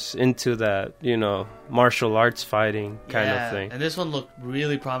always into that, martial arts fighting kind of thing. And this one looked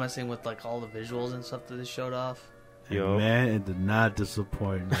really promising with like all the visuals and stuff that they showed off. Yo. Man, it did not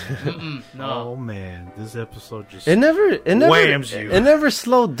disappoint me. No. Oh man, this episode just It never whams you. It never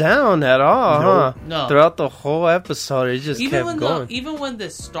slowed down at all, huh? No. Throughout the whole episode, it just kept going. Even when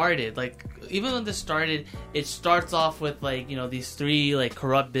this started, it starts off with these 3 like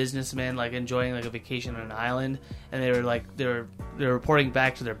corrupt businessmen like enjoying like a vacation on an island, and they were reporting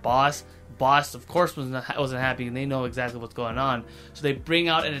back to their boss. Boss, of course, wasn't happy, and they know exactly what's going on. So they bring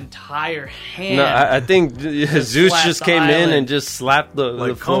out an entire hand. No, I think Zeus slapped just the came in island. and just slapped the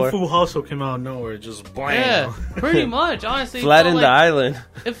like floor. Kung Fu Hustle came out of nowhere, just blam. Yeah, pretty much. Honestly, it Flattened felt the like- island.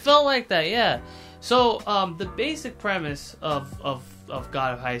 It felt like that, yeah. So the basic premise of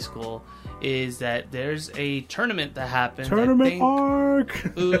God of High School is that there's a tournament that happens. Tournament arc.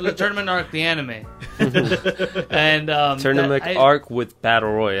 The tournament arc, the anime, and Tournament arc with battle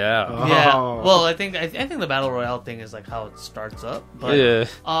royale. Yeah. Oh. Well, I think the battle royale thing is like how it starts up. But, Yeah.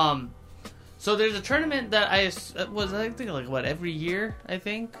 So there's a tournament that I think like every year I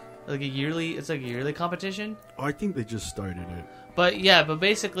think like a yearly. It's like a yearly competition. Oh, I think they just started it. But yeah, but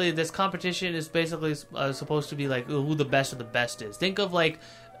basically, this competition is basically supposed to be like who the best of the best is. Think of like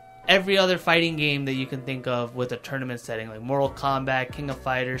every other fighting game that you can think of with a tournament setting, like Mortal Kombat, King of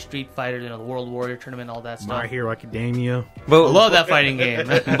Fighters, Street Fighter, the World Warrior tournament, all that stuff. My Hero Academia. But, I love that fighting game.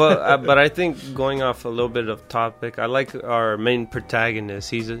 but I think going off a little bit of topic, I like our main protagonist.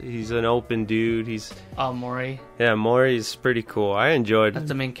 He's an open dude. Mori. Yeah, Mori is pretty cool. I enjoyed. That's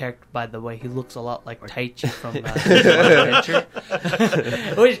the main character, by the way. He looks a lot like Taichi from Adventure.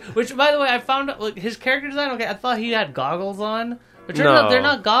 which, by the way, I found out, like, his character design. Okay, I thought he had goggles on. But turns out they're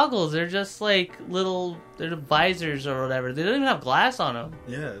not goggles. They're just like they're visors or whatever. They don't even have glass on them.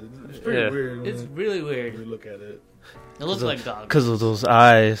 Yeah, it's pretty weird. It's really weird. When you look at it. It looks like goggles. Because of those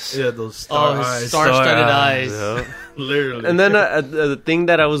eyes. Yeah, those star eyes. Star-studded eyes. Yeah. Literally. And then the thing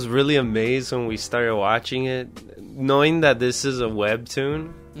that I was really amazed when we started watching it, knowing that this is a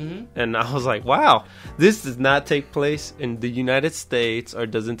webtoon, and I was like, wow, this does not take place in the United States, or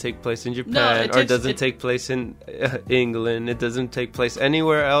doesn't take place in Japan, or doesn't take place in England. It doesn't take place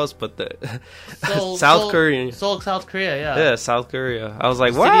anywhere else but the South Korea. Seoul, South Korea, yeah. Yeah, South Korea. I was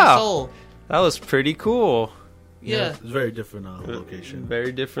like, City of wow, Seoul. that was pretty cool. Yeah. It's very different location.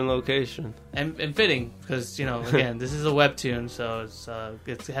 Very different location. And fitting, because, you know, again, this is a webtoon, so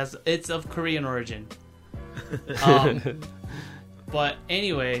it's of Korean origin. But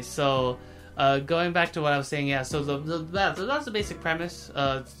anyway, so going back to what I was saying, yeah. So that's the basic premise.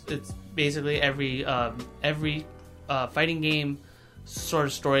 It's basically every fighting game sort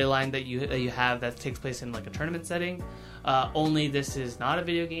of storyline that you have that takes place in like a tournament setting. Only this is not a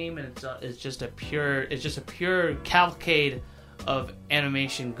video game, and it's just a pure cavalcade of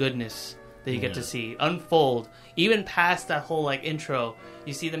animation goodness that you get to see unfold. Even past that whole like intro,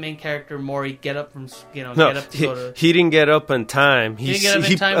 you see the main character Mori get up from get up to go to. He didn't get up in time. He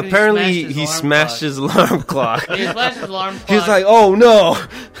apparently he smashed his alarm clock. He smashed his alarm clock. He was like, "Oh no,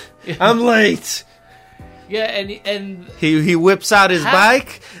 I'm late." Yeah, and he whips out his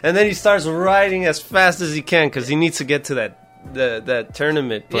bike, and then he starts riding as fast as he can because he needs to get to that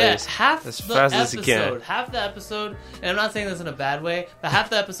tournament place as fast as he can. Half the episode, and I'm not saying this in a bad way, but half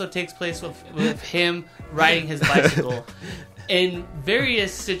the episode takes place with him riding his bicycle in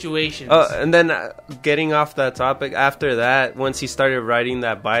various situations. And then getting off that topic, after that, once he started riding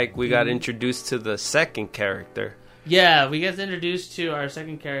that bike, we got introduced to the second character. Yeah, we get introduced to our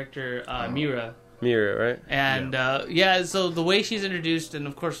second character, Mira. Mira, right? And so the way she's introduced, and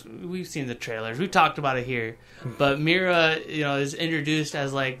of course we've seen the trailers, we've talked about it here, but Mira, is introduced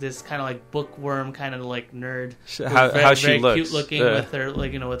as like this kind of like bookworm kind of like nerd. How she looks, cute looking with her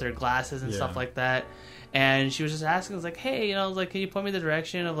with her glasses and stuff like that. And she was just asking, was like, hey, can you point me the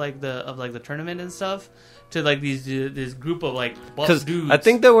direction of the tournament and stuff to like this group of like buff dudes. I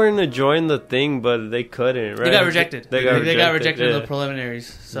think they were going to join the thing, but they couldn't. Right? They got rejected. They got rejected in the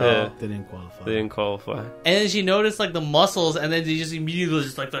preliminaries. So they didn't qualify. And then she noticed like the muscles, and then they just immediately was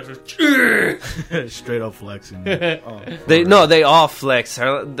just like straight up flexing. They all flex.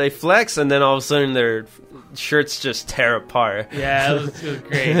 They flex, and then all of a sudden their shirts just tear apart. Yeah, it was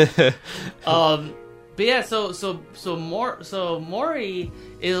great. But yeah, so Mori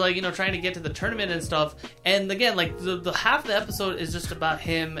is like trying to get to the tournament and stuff, and again like the half of the episode is just about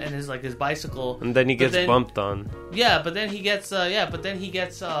him and his bicycle, and then he gets bumped on. Yeah, but then he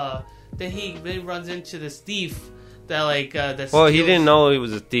runs into this thief that Well, he didn't know he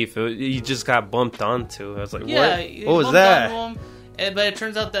was a thief. He just got bumped onto. I was like, what was that? But it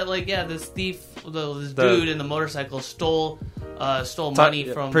turns out that this thief, this dude in the motorcycle stole money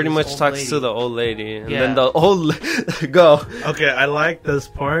from pretty much talks lady. To the old lady, and then the old go. Okay, I like this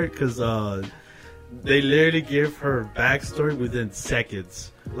part because they literally give her backstory within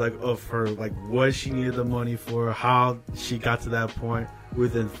seconds, of her what she needed the money for, how she got to that point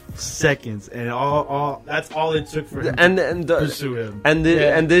within seconds, and all that's all it took for him to pursue him. And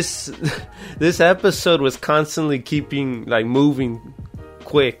this episode was constantly keeping moving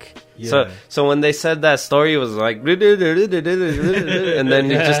quick. Yeah. So when they said that story, it was like, and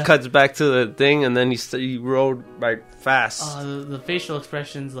then it just cuts back to the thing, and then he rode fast. The facial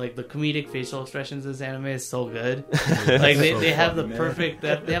expressions, the comedic facial expressions in this anime is so good. They have the perfect,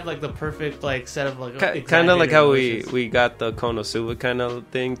 they have the perfect set of kind of like how we got the Konosuba kind of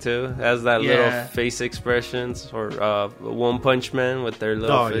thing too, as that little face expressions, or One Punch Man with their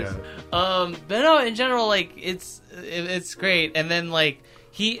little face. Yeah. But no, in general, it's great, and then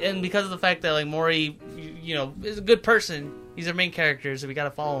because of the fact that Mori, is a good person. He's our main character, so we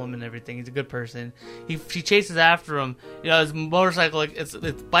gotta follow him and everything. He's a good person. She chases after him. His motorcycle, it's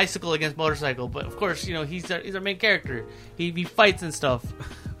bicycle against motorcycle. But of course, he's our main character. He fights and stuff.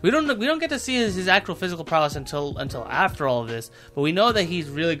 We don't get to see his actual physical prowess until after all of this, but we know that he's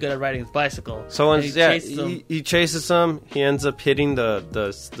really good at riding his bicycle. So once he chases him, he ends up hitting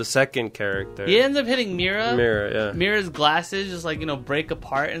the second character. He ends up hitting Mira. Yeah. Mira's glasses just like break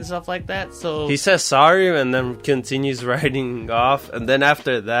apart and stuff like that. So he says sorry and then continues riding off, and then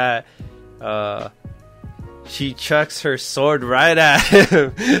after that, she chucks her sword right at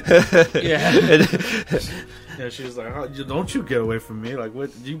him. Yeah. Yeah, she was like, "Don't you get away from me! Like,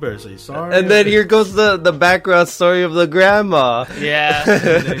 what? You better say sorry." And then here goes the background story of the grandma. Yeah.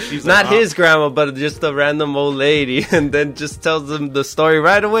 And then she's Not like, his grandma, but just a random old lady, and then just tells him the story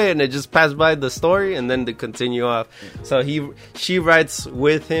right away, and they just pass by the story, and then they continue off. So she rides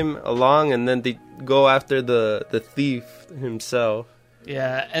with him along, and then they go after the thief himself.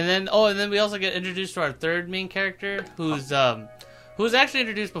 Yeah, and then we also get introduced to our third main character, who's actually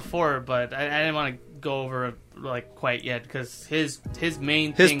introduced before, but I didn't want to go over like quite yet because his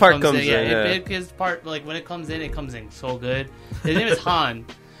main thing part comes comes in. in, His part, like when it comes in so good. His name is Han,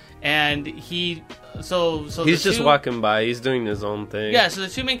 and he's just walking by. He's doing his own thing. Yeah, so the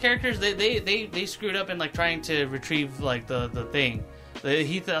two main characters they screwed up in like trying to retrieve like the thing. The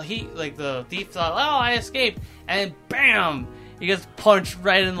thief thought, oh, I escaped, and bam, he gets punched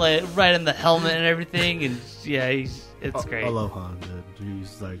right in the helmet and everything, and yeah, it's great. I love Han, dude.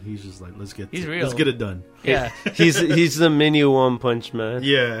 He's just like, let's get it done. Yeah, he's the mini One Punch Man.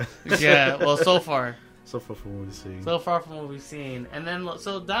 Yeah. yeah. Well, so far from what we've seen. So far from what we've seen, and then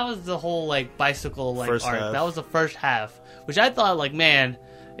so that was the whole like bicycle like First arc. half. That was the first half, which I thought like, man,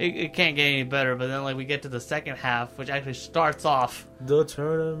 it can't get any better. But then like we get to the second half, which actually starts off The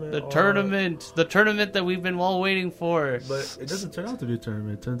tournament. the tournament that we've been all waiting for. But it doesn't turn out to be a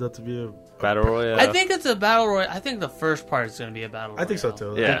tournament. It turns out to be a Battle Royale. I think it's a battle royale. I think the first part is going to be a battle royale. I think so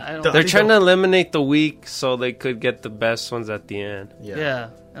too. Yeah, I don't- they're trying to eliminate the weak so they could get the best ones at the end. Yeah.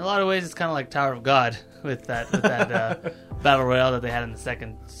 In a lot of ways, it's kind of like Tower of God with that battle royale that they had in the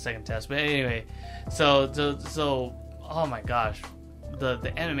second test. But anyway, so oh my gosh,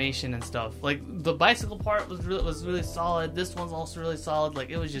 the animation and stuff. Like the bicycle part was really solid. This one's also really solid.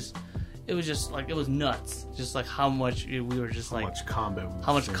 Like it was just like it was nuts. Just like how much we were just like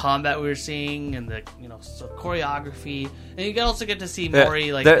how much combat we were seeing, and the choreography, and you can also get to see Yeah, Mori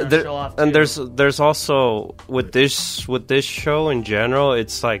show off. and too. there's also with this show in general,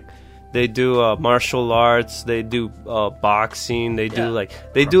 it's like they do martial arts, they do boxing, they do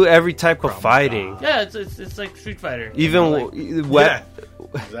do every type of fighting. Yeah, it's like Street Fighter. Even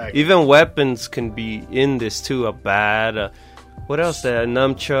Exactly. even weapons can be in this too. A bat, what else? There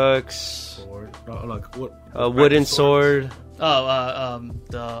nunchucks, a wooden sword.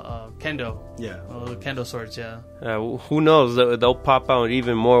 The kendo. Yeah. The kendo swords. Yeah. Who knows? They'll pop out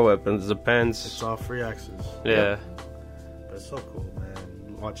even more weapons. Depends. It's all free access. Yeah. But it's so cool,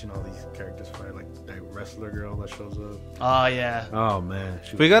 man. Watching all these characters fight, like that wrestler girl that shows up. Oh yeah. Oh man.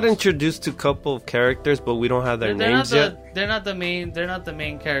 We got introduced to a couple of characters, but we don't have their names yet. They're not the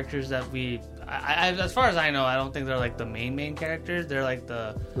main characters that we. As far as I know, I don't think they're like the main characters. They're like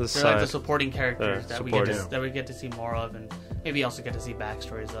the supporting characters that we get to see more of, and maybe also get to see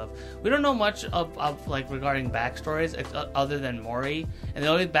backstories of. We don't know much of like regarding backstories other than Mori, and the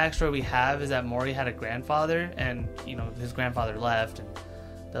only backstory we have is that Mori had a grandfather, and his grandfather left, and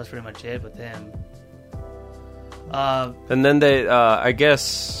that was pretty much it with him. And then they, I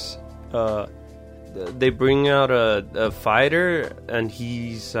guess, they bring out a fighter, and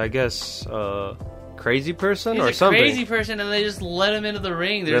he's, I guess, a crazy person He's or a something. crazy person, and they just let him into the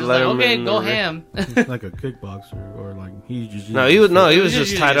ring. They're They just let like, him okay, in go the ring. ham. Like a kickboxer, or like he just. He was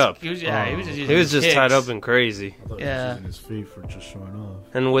just tied up. He was just using He was his just tied kicks. up and crazy. I thought he Yeah. was using his feet for just showing off.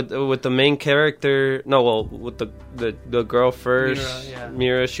 And with the main character, with the girl first,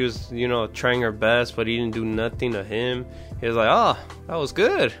 Mira, she was trying her best, but he didn't do nothing to him. He was like, oh, that was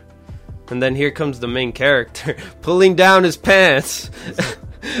good. And then here comes the main character pulling down his pants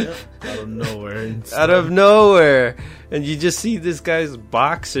Out of nowhere. out of nowhere, and you just see this guy's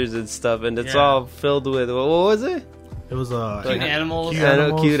boxers and stuff, and it's all filled with what was it? It was Cute animals. Cute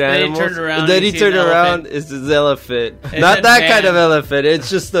animals. Cute Then he animals. turned around And then and he you see turned an around. elephant. It's his elephant. It Not said that man. kind of elephant. It's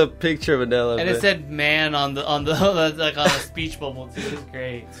just a picture of an elephant. And it said "man" on the like on a speech bubble too. It was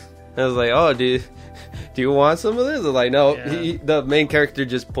great. I was like, oh, do you want some of this? I was like, no. Yeah. The main character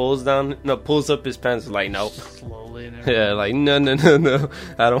just pulls up his pants. Like, nope. Slowly and everything. Yeah, like no.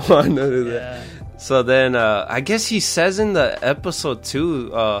 I don't want none of that. Yeah. So then, I guess he says in the episode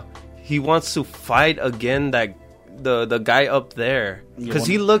too, he wants to fight again the guy up there because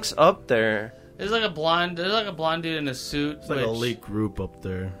he looks up there. There's like a blonde dude in a suit. It's like a elite group up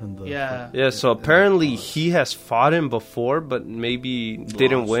there. In the Yeah, so apparently he has fought him before, but maybe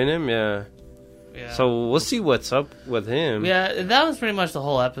didn't win him. Yeah. So we'll see what's up with him. Yeah, that was pretty much the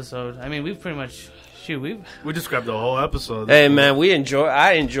whole episode. I mean, we've pretty much... We described the whole episode. Hey man,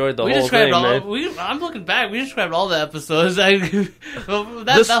 I enjoyed the whole thing, man. I'm looking back. We described all the episodes. That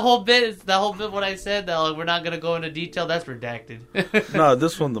whole bit, what I said, that like, we're not gonna go into detail. That's redacted. No,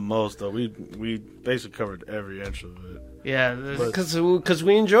 this one the most though. We basically covered every inch of it. Yeah, because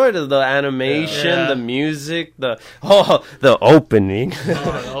we enjoyed it, the animation, the music, the opening.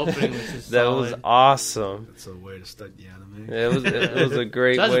 The opening was just that solid. was awesome. It's a way to start the anime. It was a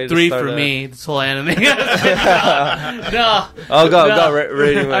great so way. That's a 3 to start for that. me. This whole anime. No. Oh, go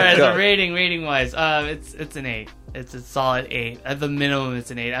rating. All right, go. so rating wise, it's an 8. It's a solid 8. At the minimum,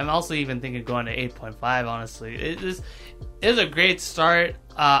 it's an 8. I'm also even thinking going to 8.5. Honestly, it is a great start.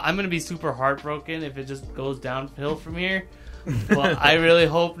 I'm gonna be super heartbroken if it just goes downhill from here. Well, I really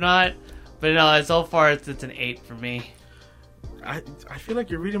hope not. But no, so far it's an 8 for me. I feel like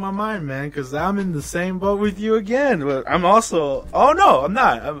you're reading my mind, man, because I'm in the same boat with you again. But I'm also... Oh, no, I'm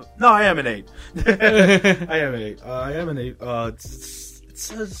not. I am an 8. I am an 8. I am an 8. It's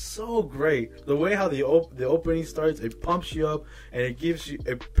so great. The way how the opening starts, it pumps you up, and it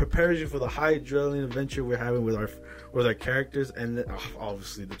prepares you for the high adrenaline adventure we're having with our characters, and then,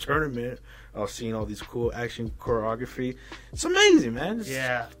 obviously the tournament. Seeing all these cool action choreography, it's amazing, man.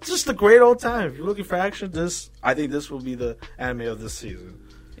 It's just a great old time. If you're looking for action, I think this will be the anime of this season.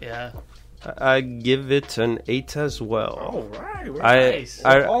 Yeah, I give it an 8 as well. All right,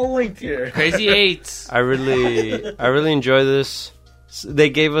 we're all linked here. Crazy 8s. I really enjoy this. They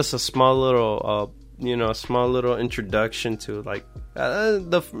gave us a small little introduction to like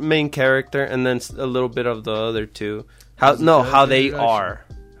the main character, and then a little bit of the other two. How they are,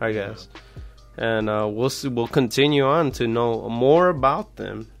 I guess. And we'll continue on to know more about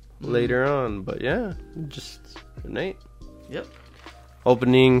them later on. But yeah, just an 8. Yep.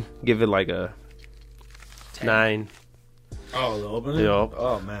 Opening, give it like a 9. Oh, the opening? Yep.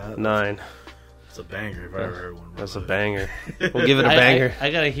 Oh, man. 9. It's a banger if I ever heard one. That's a banger. We'll give it a banger. I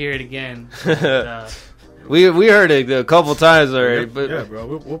gotta hear it again. We heard it a couple times already. But yeah, bro.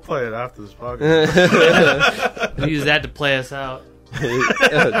 We'll play it after this podcast. We use that to play us out.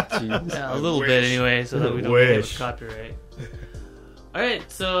 A little bit anyway, so that we don't get copyright.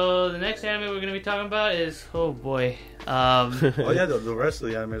 Alright, so the next anime we're going to be talking about is, oh boy. The rest of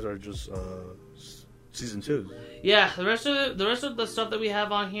the animes are just season 2. Yeah, the rest of the stuff that we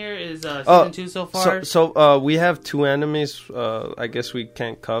have on here is season 2 so far. So we have 2 animes. I guess we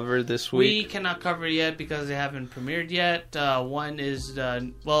can't cover this week. We cannot cover it yet because they haven't premiered yet. One is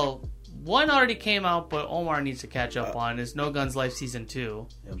one already came out, but Omar needs to catch up on. Is No Guns Life Season 2.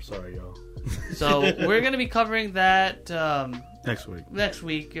 Yeah, I'm sorry, y'all. So we're going to be covering that next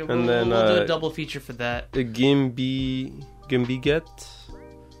week. And then we'll do a double feature for that. The Gimbi Get?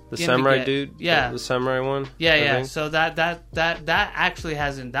 The samurai dude? Yeah. The samurai one? Yeah. So that actually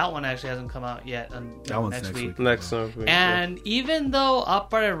hasn't come out yet. That one's next week. Next week. And even though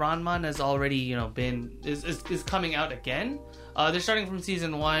Appare Ranman has already, is coming out again, they're starting from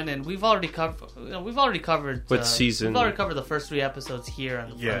season 1, and we've already covered. What season? We've already covered the first 3 episodes here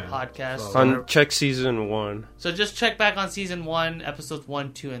on the podcast. Check season 1. So just check back on season 1, episodes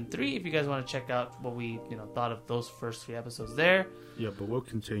 1, 2, and 3 if you guys want to check out what we thought of those first 3 episodes there. Yeah, but we'll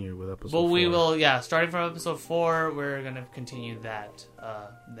continue with episode 4. But we will, starting from episode 4, we're gonna continue that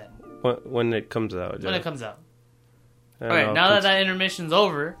then. When it comes out. Yeah. When it comes out. All right. Now that intermission's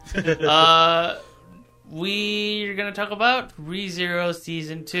over, we're gonna talk about ReZero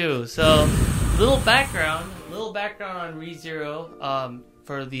Season 2. So, little background on ReZero.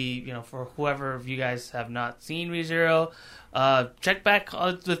 For whoever of you guys have not seen ReZero, check back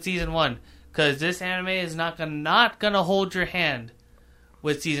with Season 1, because this anime is not gonna hold your hand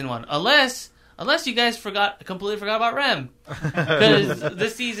with Season 1, unless you guys completely forgot about Rem, because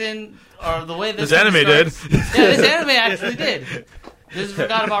this season, or the way this anime starts, did. Yeah, this anime actually did. This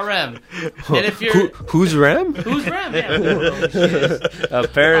forgot about Rem. And if you're who's Rem? Who's Rem? Yeah.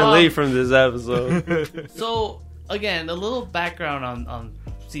 Apparently from this episode. So again, a little background on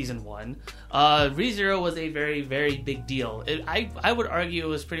season 1. ReZero was a very, very big deal. I would argue it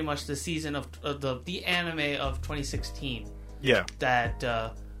was pretty much the season of the anime of 2016. Yeah.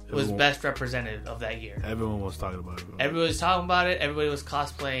 That was best represented of that year. Everyone was talking about it. Everybody was talking about it. Everybody was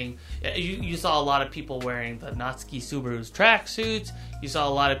cosplaying. You saw a lot of people wearing the Natsuki Subaru's tracksuits. You saw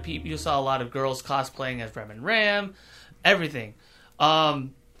a lot of people. You saw a lot of girls cosplaying as Rem and Ram. Everything. But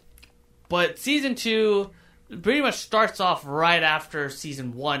season 2 pretty much starts off right after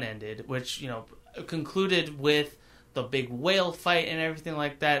season 1 ended, which, concluded with the big whale fight and everything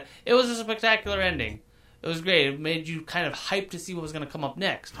like that. It was a spectacular ending. It was great. It made you kind of hyped to see what was going to come up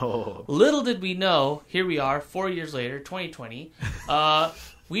next. Oh. Little did we know, here we are, 4 years later, 2020,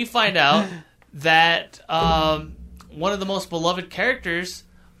 we find out that one of the most beloved characters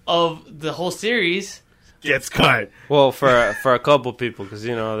of the whole series Gets cut. Well, for a couple people, because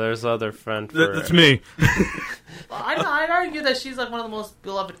there's other friend. That's me. I'd argue that she's like one of the most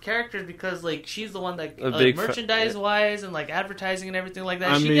beloved characters because like she's the one that merchandise wise and like advertising and everything like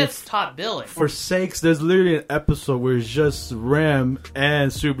that. She gets top billing. For sakes, there's literally an episode where it's just Rem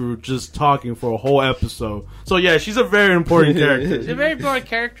and Subaru just talking for a whole episode. So yeah, she's a very important character. She's a very important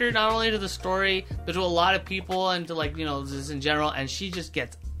character, not only to the story, but to a lot of people and to like just in general. And she just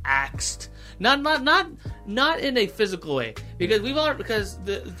gets axed. Not in a physical way because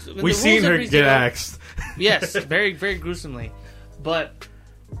we've seen her get axed. Yes, very very gruesomely, but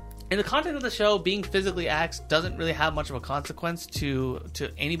in the context of the show, being physically axed doesn't really have much of a consequence to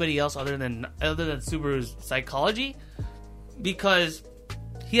anybody else other than Subaru's psychology, because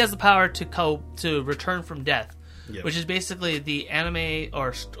he has the power to return from death, which is basically the anime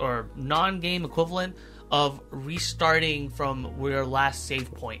or non-game equivalent of restarting from your last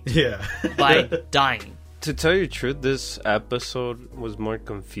save point. Yeah. By dying. To tell you the truth, this episode was more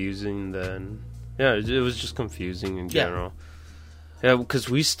confusing than... Yeah, it was just confusing in general. Yeah, because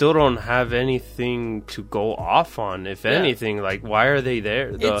we still don't have anything to go off on, if anything. Like, why are they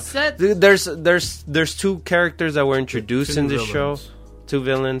there? There's two characters that were introduced in this show. Two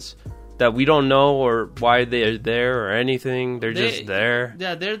villains. That we don't know or why they're there or anything. They're just there.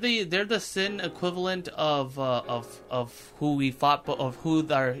 Yeah, they're the sin equivalent of who we fought, of who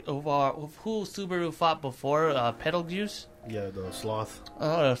Subaru fought before. Betelgeuse. Yeah, the sloth.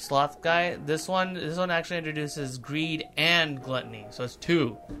 Oh, the sloth guy. This one actually introduces greed and gluttony, so it's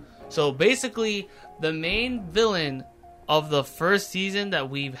two. So basically, the main villain of the first season that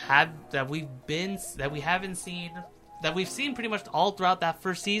we've seen pretty much all throughout that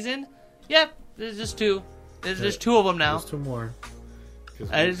first season. Yep, there's just two. There's two of them now. There's two more.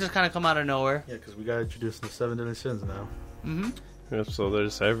 And it's just kind of come out of nowhere. Yeah, because we got introduced in the 7 deadly sins now. Mm-hmm. Yeah, so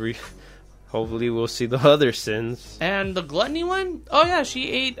there's hopefully we'll see the other sins. And the gluttony one? Oh yeah,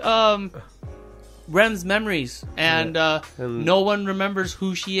 she ate Rem's memories. And no one remembers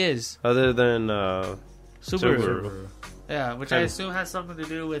who she is. Other than Subaru. Yeah, which I assume has something to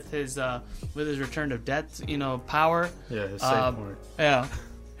do with his return of death, power. Yeah, his save point. Yeah.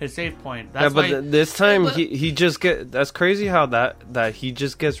 His save point. That's this time he just that's crazy how that he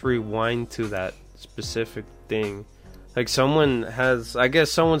just gets rewind to that specific thing. Like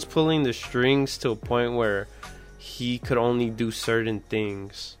someone's pulling the strings to a point where he could only do certain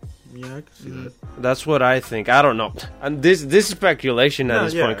things. Yeah, I can see that. That's what I think. I don't know. And this is speculation at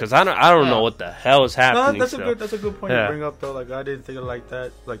this point because I don't know what the hell is happening. No, that's a good point to bring up though. Like I didn't think of it like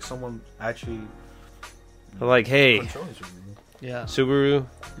that. Like someone actually like, hey, controlling Subaru. Yeah, Subaru,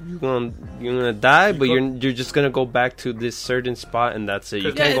 you're gonna die, but you're just gonna go back to this certain spot, and that's it.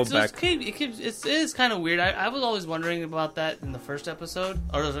 You can't go back. It is kind of weird. I was always wondering about that in the first episode,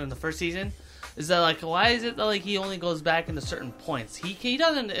 or in the first season. Is that like why is it that like he only goes back into certain points? He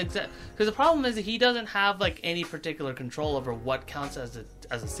doesn't because the problem is that he doesn't have like any particular control over what counts as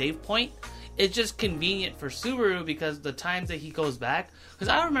a save point. It's just convenient for Subaru because the times that he goes back. Because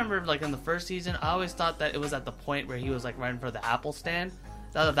I remember, like in the first season, I always thought that it was at the point where he was like right in front of the Apple stand.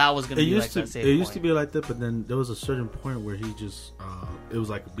 That was going to be like that save point. It used to be like that, but then there was a certain point where he just it was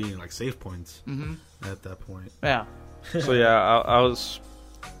like being like save points at that point. Yeah. So yeah, I was.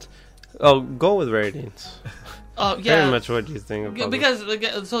 Oh, go with ratings. Oh yeah. Very much what do you think about because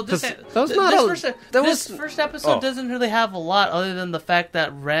this first episode doesn't really have a lot other than the fact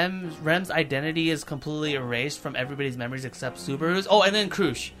that Rem's identity is completely erased from everybody's memories except Subaru's. Oh, and then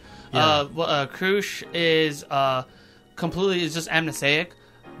Krush. Yeah. Krush is completely just amnesiac,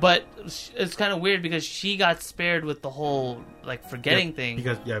 but it's kind of weird because she got spared with the whole like forgetting thing.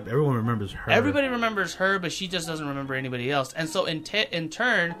 Because everyone remembers her. Everybody remembers her, but she just doesn't remember anybody else. And so in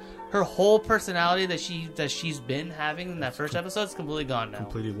turn, her whole personality that she's been having in that first episode is completely gone now.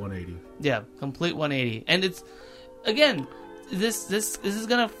 Completely 180. Yeah, complete 180. And it's again, this is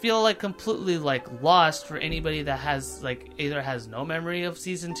gonna feel like completely like lost for anybody that has like either has no memory of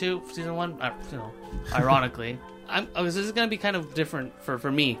season 1, ironically. This is gonna be kind of different for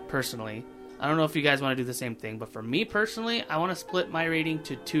me personally. I don't know if you guys want to do the same thing, but for me personally, I want to split my rating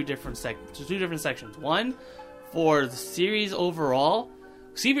to two different sections. One for the series overall.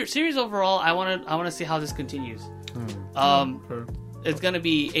 Series overall, I want to see how this continues. It's gonna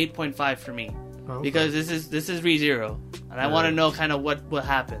be 8.5 for me. okay. because this is ReZero, and I want to know kind of what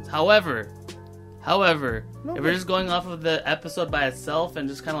happens. However, if we're just going off of the episode by itself and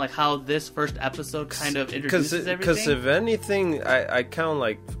just kind of like how this first episode kind of introduces everything. Because if anything, I count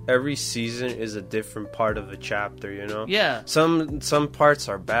like every season is a different part of a chapter, you know? Yeah. Some parts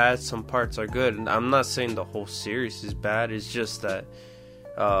are bad, some parts are good. And I'm not saying the whole series is bad. It's just that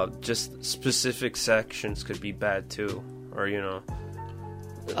just specific sections could be bad too. Or, you know,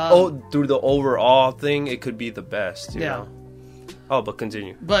 through the overall thing, it could be the best, you know? Oh, but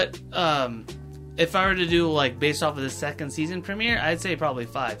continue. But, if I were to do like based off of the second season premiere, I'd say probably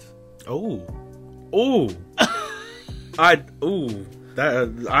 5. I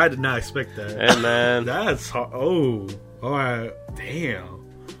did not expect that. Hey, man. That's hard. All right, damn.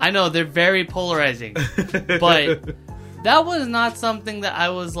 I know they're very polarizing, but that was not something that I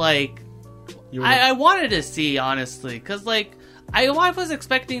was like. I wanted to see, honestly, because like I was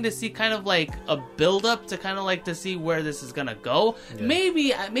expecting to see kind of like a build up to kind of like to see where this is gonna go. Yeah.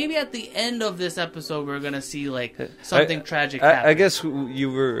 Maybe at the end of this episode we're gonna see like something tragic happen. I guess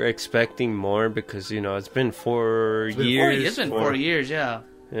you were expecting more because you know it's been 4 years. It's been 4 years, yeah.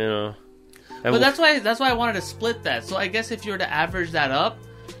 You know, but that's why I wanted to split that. So I guess if you were to average that up,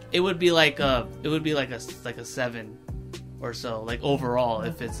 it would be like a 7. Or so, like overall,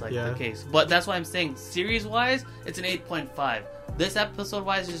 if it's like the case. But that's why I'm saying series wise, it's an 8.5. This episode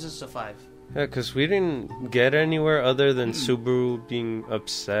wise is just a 5. Yeah, because we didn't get anywhere other than Subaru being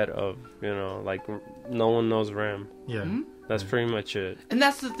upset of, you know, like no one knows Rem. Yeah, that's pretty much it. And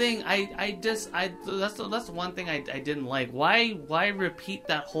that's the thing. That's the one thing I didn't like. Why repeat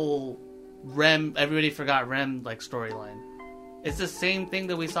that whole Rem? Everybody forgot Rem like storyline. It's the same thing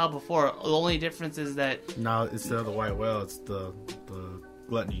that we saw before. The only difference is that now instead of the white whale, it's the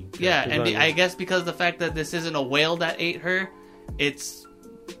gluttony. Yeah, and I guess because of the fact that this isn't a whale that ate her, it's,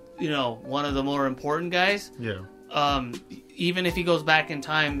 you know, one of the more important guys. Yeah. Even if he goes back in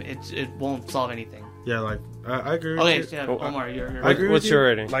time, it won't solve anything. Yeah, like I agree. Okay, yeah, Omar, you're I agree. What's with your you.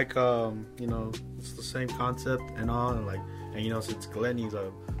 rating? Like you know, it's the same concept and all, and you know, since Glenny's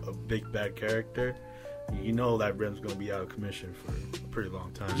a big bad character. You know that Rem's going to be out of commission for a pretty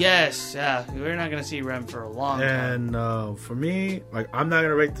long time. Yes, yeah. We're not going to see Rem for a long time. And for me, like, I'm not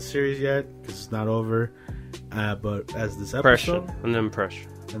going to rate the series yet because it's not over. But as this episode... An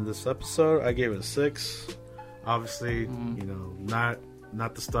impression. In this episode, I gave it a 6. Obviously, you know, not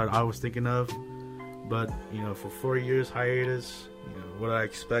the start I was thinking of. But, you know, for 4 years hiatus, you know, what I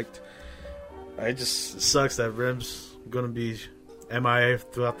expect. It just sucks that Rem's going to be MIA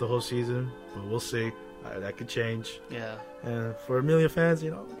throughout the whole season. But we'll see. That could change. Yeah. And for Amelia fans, you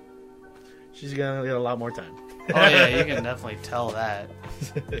know, she's gonna get a lot more time. Oh yeah, you can definitely tell that.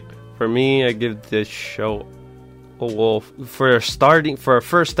 For me, I give this show for a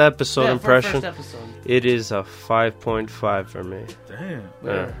first episode impression. It is a 5.5 for me. Damn.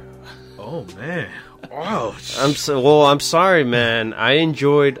 Yeah. Oh man. Wow. I'm sorry, man. I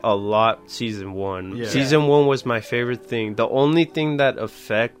enjoyed a lot season 1. Yeah. Season 1 was my favorite thing. The only thing that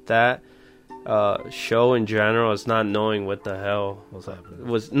affect that show in general is not knowing what the hell was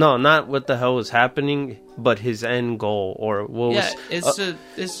happening. Not what the hell was happening, but his end goal or what was.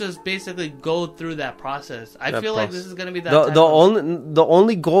 It's just basically go through that process. I feel like this is gonna be that. The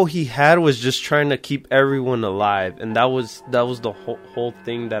only goal he had was just trying to keep everyone alive, and that was the whole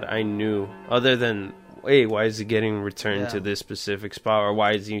thing that I knew. Other than, hey, why is he getting returned to this specific spot, or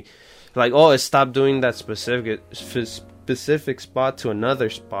why is he like, oh, stop doing that specific spot to another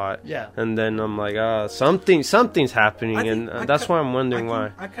spot. Yeah. And then I'm like, something's happening, that's why I'm wondering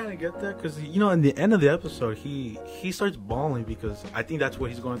why. I kind of get that because, you know, in the end of the episode, he starts bawling because I think that's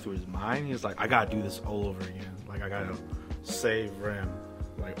what he's going through his mind. He's like, I gotta do this all over again. Like, I gotta save Rem,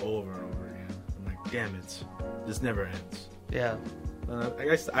 like, over and over again. I'm like, damn it, this never ends. Yeah. I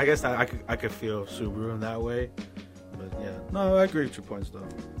guess I could feel Subaru in that way, but yeah, no, I agree with your points though.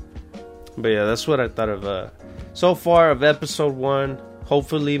 But yeah, that's what I thought of so far of episode 1.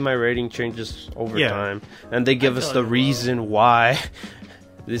 Hopefully my rating changes over time, and they give us the reason why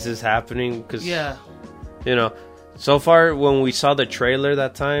this is happening. Because you know, so far when we saw the trailer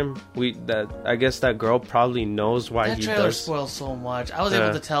that time, I guess that girl probably knows why he does. That trailer spoils so much. I was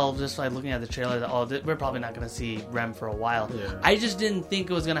able to tell just by looking at the trailer that we're probably not going to see Rem for a while. Yeah. I just didn't think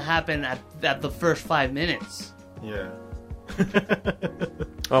it was going to happen at the first 5 minutes. Yeah.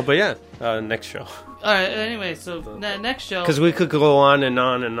 Oh, but yeah, next show. All right. Anyway, so next show, because we could go on and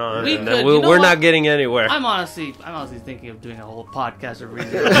on and on, we're not getting anywhere. I'm honestly thinking of doing a whole podcast of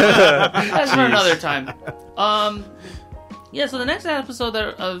reading. That's for another time. Yeah. So the next episode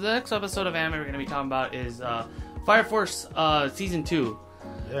of anime we're going to be talking about is Fire Force season 2.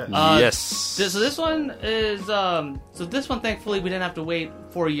 Yeah. Yes. So this one is thankfully we didn't have to wait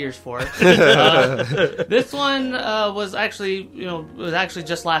 4 years for. This one was actually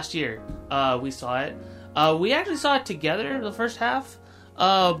just last year we saw it. We actually saw it together the first half.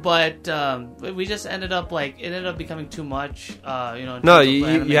 But we just ended up it ended up becoming too much. In No, terms of you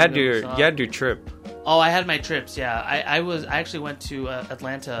anime had we your saw. you had your trip. Oh, I had my trips. Yeah, I actually went to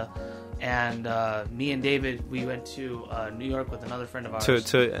Atlanta, and me and David we went to New York with another friend of ours.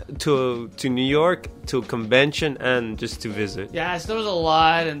 To New York, to a convention, and just to visit. Yeah, so there was a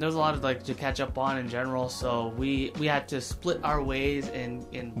lot, and there was a lot of to catch up on in general. So we had to split our ways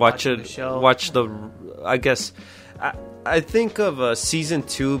in watching the show. Watch the. I guess I think of season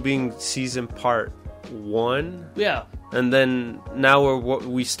 2 being season part 1. Yeah. And then now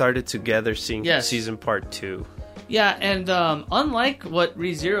we started together seeing Yes. season part 2. Yeah, and unlike what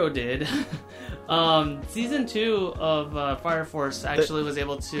ReZero did, season 2 of Fire Force actually was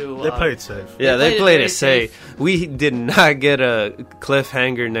able to. They played it safe. Yeah, They they played played it it very safe. We did not get a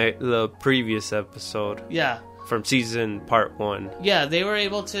cliffhanger the previous episode Yeah. from season part 1. Yeah, they were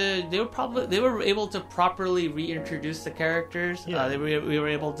able to. They were able to properly reintroduce the characters. Yeah. We were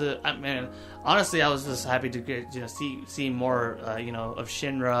able to. Honestly, I was just happy to get see more. Of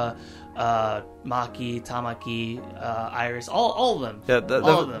Shinra, Maki, Tamaki, Iris, all of them. Yeah,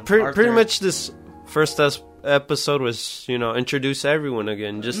 all of them. pretty Arthur. much this first episode was introduce everyone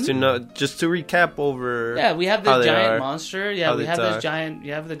again, just to know, just to recap over. Yeah, we have how this they giant are, monster. Yeah, how we they have talk. this giant.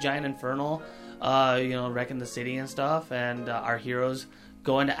 You have the giant infernal. Wrecking the city and stuff, and our heroes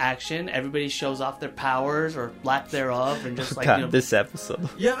go into action. Everybody shows off their powers or lack thereof, and just God, this episode.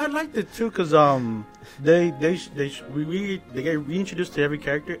 Yeah, I liked it too because they get reintroduced to every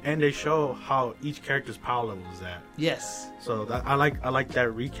character and they show how each character's power level is at. Yes. So I like that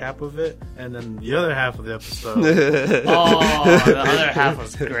recap of it, and then the other half of the episode. Oh, the other half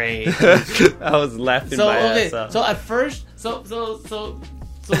was great. I was laughing So my okay, ass off. so at first, so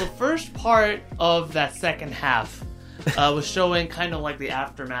the first part of that second half was showing kind of like the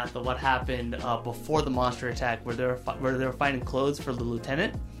aftermath of what happened before the monster attack, where they were finding clothes for the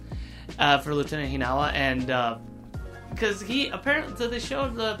lieutenant, for Lieutenant Hinawa, and because they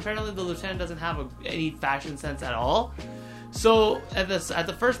showed apparently the lieutenant doesn't have any fashion sense at all. So at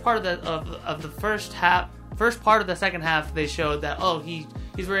the first part of the first part of the second half, they showed that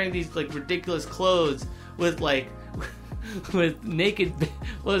he's wearing these ridiculous clothes with with naked,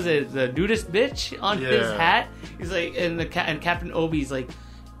 what was it, the nudist bitch on his hat. He's and Captain Obi's like,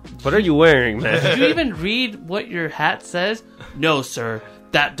 What are you wearing, man? did you even read what your hat says? No, sir,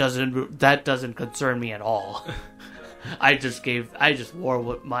 that doesn't concern me at all. I just wore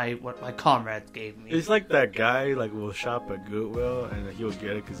what my comrades gave me. It's like that guy will shop at Goodwill and he'll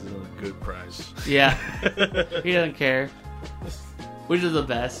get it because it's at a good price. Yeah, he doesn't care, which is the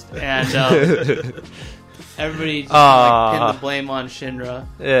best, and everybody just pinned the blame on Shinra.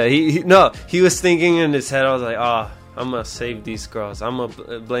 Yeah, he was thinking in his head, I was like, I'm gonna save these girls. I'm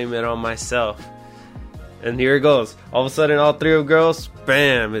gonna blame it on myself. And here it goes. All of a sudden, all 3 girls,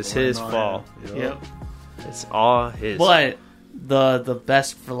 bam, it's his fault. Yep. It's all his. But the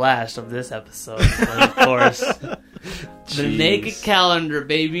best for last of this episode was, of course, the naked calendar,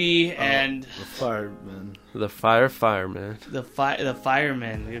 baby, and The fireman. The fireman. the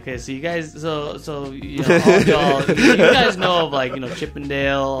firemen. Okay, so you guys, all y'all, you guys know of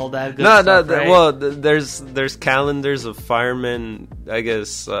Chippendale, all that good stuff, right? Well, there's calendars of firemen, I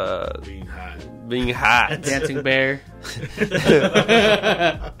guess, being hot. Dancing Bear.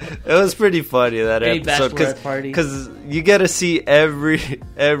 It was pretty funny that Any episode bachelorette party. because you get to see every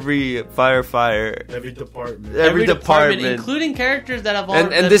firefighter, Every department. every department, including characters that have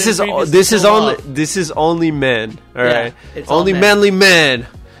already and this is only men. All Yeah, right, it's all only men. manly men.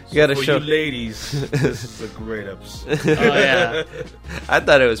 You gotta For show. you ladies, this is a great episode. Oh yeah, I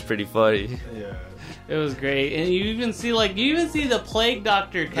thought it was pretty funny. Yeah. it was great, and you even see the plague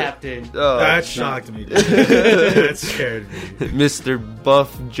doctor captain. Oh, That shocked me. Dude. That scared me. Mr.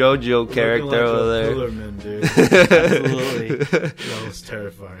 Buff JoJo character Looking like over a there. Fullerman, dude. Absolutely, That was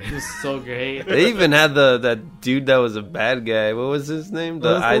terrifying. it was so great. They even had that dude that was a bad guy. What was his name?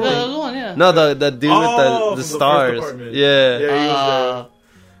 That was the That was the one, yeah. No, the dude Oh, with from the the stars. first department. Yeah. Yeah, he was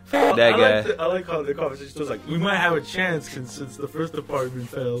Uh, That guy. I like how the conversation was like, we might have a chance since the first department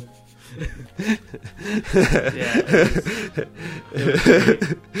failed. yeah, it was great.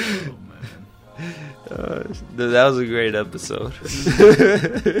 Oh, man. That was a great episode.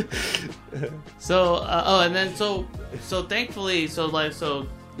 So, and then so thankfully,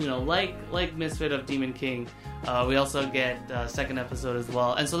 like Misfit of Demon King, we also get second episode as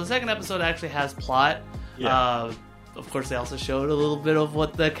well. And so the second episode actually has plot. Yeah. of course, they also showed a little bit of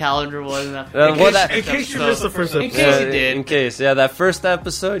what the calendar was. In In case you missed the first in episode. case you did. In case, that first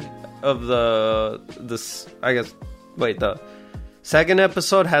episode of the second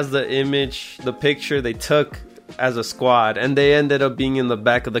episode has the image, the picture they took as a squad, and they ended up being in the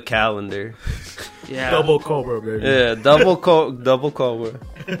back of the calendar. Yeah. Double Cobra, baby. Yeah, double Cobra.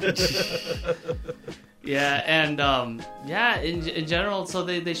 Yeah, and in general, so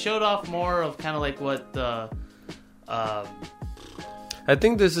they showed off more of kind of like what the. I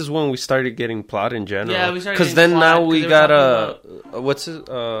think this is when we started getting plot in general. Yeah, we started because getting then plot, now 'cause we they were got what's his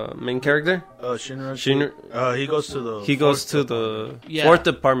main character? Shinra. He goes to the. He goes to the Yeah. fourth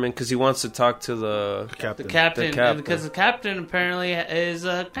department because he wants to talk to the captain. The captain, The captain. because the captain apparently is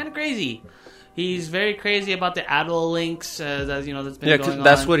kind of crazy. He's very crazy about the Adol links, that's been yeah, going cause on.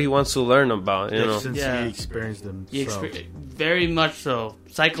 that's what he wants to learn about. You know, Since Yeah. he experienced them. Very much so.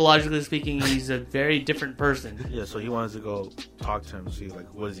 Psychologically speaking, he's a very different person. Yeah, so he wanted to go talk to him, see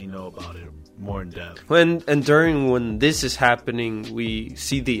like what does he know about it more in depth. and during this is happening, we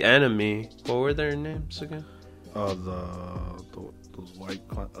see the enemy. What were their names again? Those white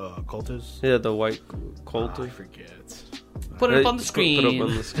cultists. Yeah, the white I cultists. forget. Put it up on the screen. Put it up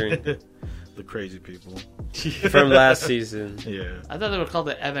on the screen. The crazy people. From last season. Yeah. I thought they were called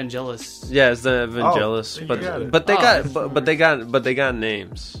the Evangelists. Yeah, it's the Evangelists, you but got it. but they Oh. got but they got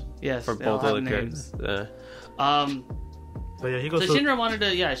names Yes, for they all both of have the names. characters. Yeah. But yeah, he So goes to. Shinra wanted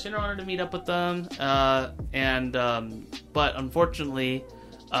to meet up with them, but unfortunately,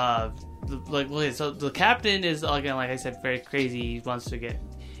 so the captain is again, like I said, very crazy.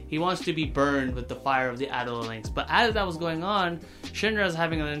 He wants to be burned with the fire of the Adol links. But as that was going on, Shinra is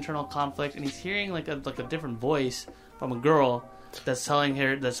having an internal conflict, and he's hearing like a different voice from a girl that's telling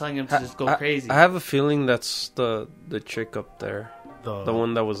him to just go crazy. I have a feeling that's the chick up there, the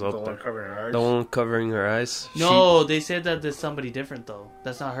one that was up one there, covering her eyes. the one covering her eyes. No, they said that there's somebody different though.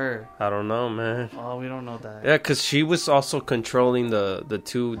 That's not her. I don't know, man. Oh, we don't know that. Yeah, because she was also controlling the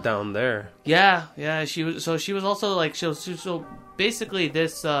two down there. Yeah. She was also like so basically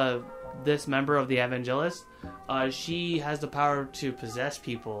this member of the Evangelist, she has the power to possess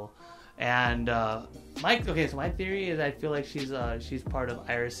people, and my theory is I feel like she's part of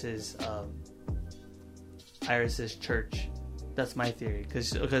Iris's church. That's my theory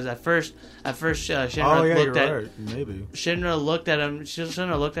because at first Shinra looked at right. Maybe. Shinra looked at him.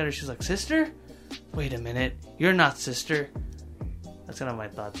 Shinra looked at her. She's like, "Sister? Wait a minute, you're not sister." That's kind of my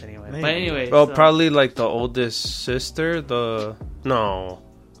thoughts anyway. Maybe. But anyway, Well, so- probably like the oldest sister. No,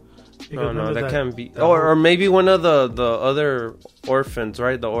 remember that can't be. that Or whole- maybe one of the other orphans,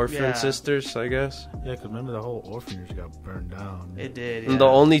 right? The orphan Yeah. sisters, I guess. Yeah, because remember the whole orphanage got burned down. It did. And yeah. the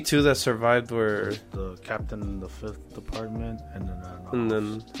only two that survived were, The captain in the 5th department, and and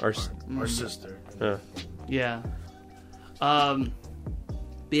then our. our sister. Yeah. Yeah.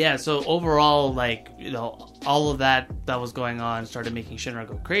 But yeah, so overall, like, all of that was going on started making Shinra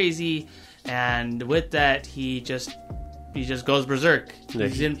go crazy, and with that, he just goes berserk. Yeah.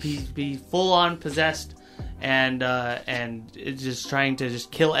 He's full on possessed, and it's just trying to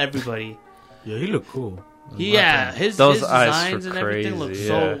just kill everybody. Yeah, he looked cool. His Those eyes designs were and everything looked crazy,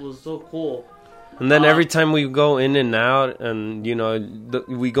 yeah. so cool. And then every time we go in and out, and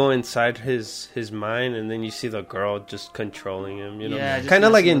we go inside his mind, and then you see the girl just controlling him. Yeah, just kind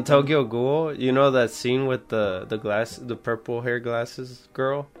of like messing in with him. Tokyo Ghoul. That scene with the purple hair glasses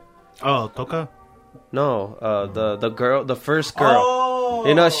girl. Oh, Toka? No, the girl, the first girl.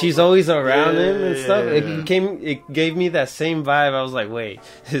 Oh! She's always around him and stuff. yeah. It gave me that same vibe. I was like, wait,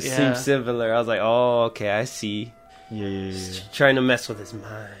 it Yeah. seems similar. I was like, oh, okay, I see. Yeah. Trying to mess with his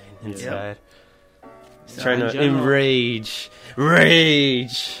mind inside. So Trying in to general- rage.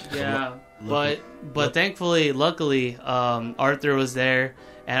 Yeah, but thankfully, luckily, Arthur was there,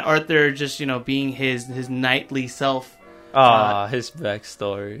 and Arthur just being his knightly self. His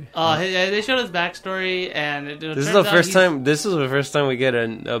backstory. They showed his backstory, and This is the first time. This is the first time we get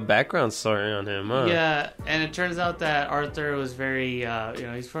a background story on him. Huh? Yeah, and it turns out that Arthur was very,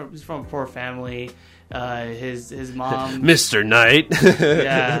 he's from a poor family. His mom, Mr. Knight.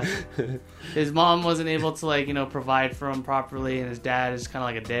 yeah, his mom wasn't able to provide for him properly, and his dad is kind of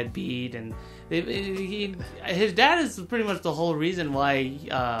like a deadbeat, and his dad is pretty much the whole reason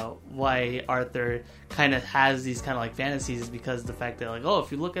why Arthur kind of has these kind of like fantasies is because of the fact that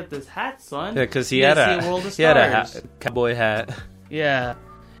if you look at this hat, son, Yeah, because he you had see a world of he had stars. cowboy hat. Yeah,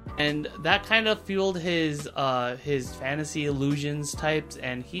 and that kind of fueled his fantasy illusions types,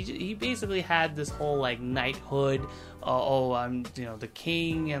 and he basically had this whole like knighthood. I'm the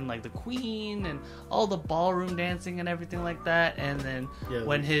king and like the queen and all the ballroom dancing and everything like that. And then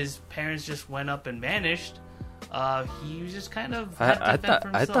when his parents just went up and vanished, He was just kind of. I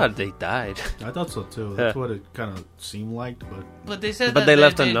thought they died. I thought so too. That's what it kind of seemed like, But they said But that they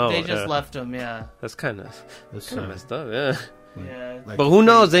left a note, They just yeah. left him. Yeah. That's kind of messed up. Yeah. Yeah. Like, But who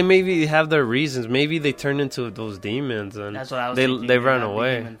knows? They maybe have their reasons. Maybe they turn into those demons and That's what I was they thinking. they Yeah, run the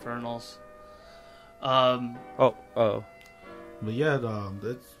away. Infernals. Oh. But yeah,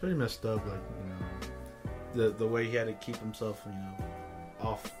 it's pretty messed up. Like, the way he had to keep himself,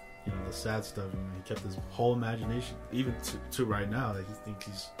 off, the sad stuff. He kept his whole imagination, even to right now. Like, he thinks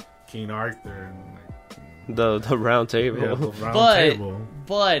he's King Arthur and The round table. the round table.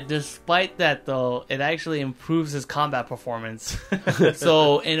 But despite that, though, it actually improves his combat performance.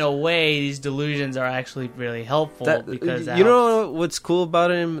 So in a way, these delusions are actually really helpful because you know what's cool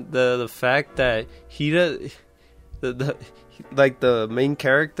about him? The fact that he does like the main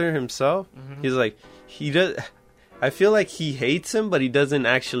character himself. Mm-hmm. He's like he does. I feel like he hates him, but he doesn't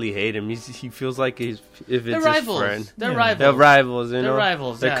actually hate him. He feels like if it's They're his rivals. friend. They're Yeah. rivals. They're rivals, They're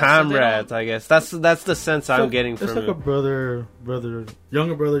rivals. They're yeah. So they comrades, don't- I guess. That's the sense I'm getting It's from like a him. brother,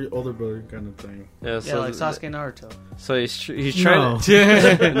 younger brother, older brother kind of thing. Yeah, Yeah, like Sasuke and Naruto. So he's trying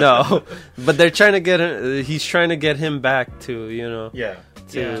to no, but they're trying to get him. He's trying to get him back to Yeah, Yeah.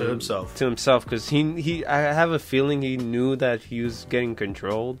 to himself. to himself because he I have a feeling he knew that he was getting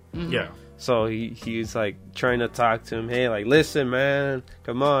controlled. Mhm. Yeah. So he's like trying to talk to him. Hey, like, listen, man,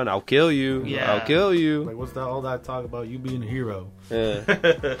 come on, I'll kill you. Yeah. I'll kill you. Like, what's all that talk about you being a hero? Yeah.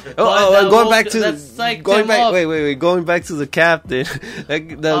 that and going whole- back to that psyched going him back. up. Wait. Going back to the captain.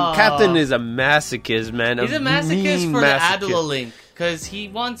 Like, the captain is a masochist, man. He's a masochist mean for masochist. the Adula link because he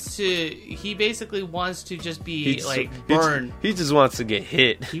basically wants to just be He's- like he- burned. He just wants to get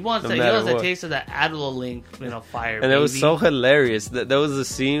hit. He wants no a matter what. taste of that Adula link, fire. And it was baby. so hilarious. There was a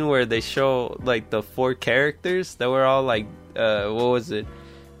scene where they show like the 4 characters that were all like, what was it?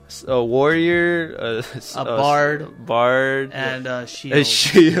 A warrior, A bard, and and shield, a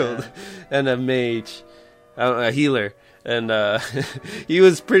shield, Yeah. and a mage, a healer, and he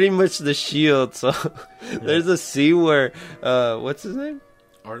was pretty much the shield. So there's a scene where what's his name?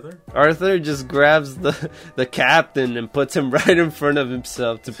 Arthur just grabs the captain and puts him right in front of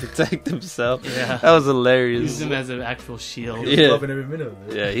himself to protect himself. Yeah. That was hilarious. Use him as an actual shield. He was Yeah. loving every minute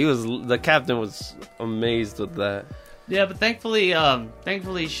of it. Yeah, the captain was amazed with that. Yeah, but thankfully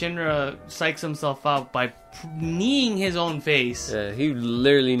Shinra psychs himself out by kneeing his own face. Yeah, he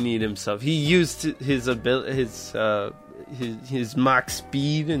literally kneed himself. He used his Mach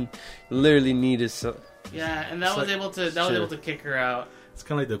speed and literally kneed himself. Yeah, and that was able to kick her out. It's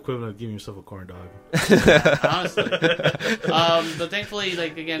kind of like the equivalent of giving yourself a corn dog. Honestly, but thankfully,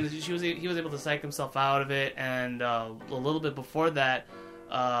 like again, he was able to psych himself out of it, and a little bit before that,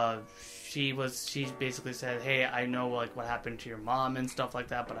 she basically said, "Hey, I know like what happened to your mom and stuff like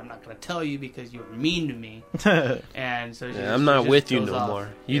that, but I'm not gonna tell you because you were mean to me." And so I'm not with you no off. more.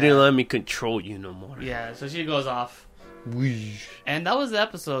 You Yeah. didn't let me control you no more. Yeah, so she goes off, Whoosh. and that was the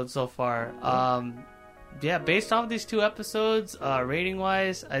episode so far. Yeah, based off these 2 episodes, rating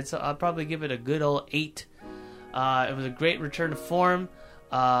wise, I'd probably give it a good old 8. It was a great return to form.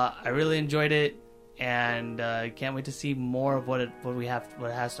 I really enjoyed it, and can't wait to see more of what it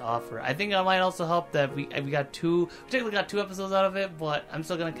has to offer. I think it might also help that we technically got 2 episodes out of it, but I'm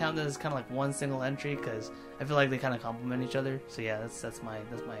still gonna count that as kind of like one single entry because I feel like they kind of complement each other. So yeah, that's my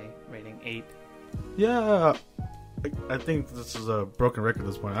rating, 8. Yeah, I think this is a broken record at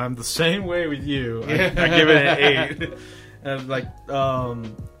this point. I'm the same way with you. I give it an 8. And like,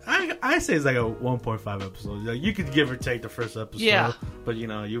 I say it's like a 1.5 episode. Like, you could give or take the first episode. Yeah. But you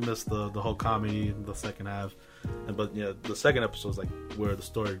missed the whole comedy in the second half. But the second episode is like where the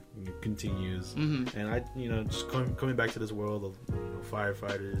story continues. Mm-hmm. And I, just coming back to this world of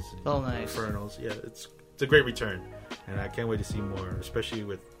firefighters, and Oh, nice. infernals. Yeah, it's a great return, and I can't wait to see more, especially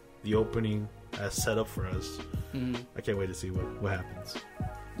with the opening as set up for us. Mm-hmm. I can't wait to see what happens.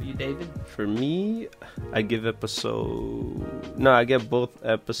 You, David? For me, I give I get both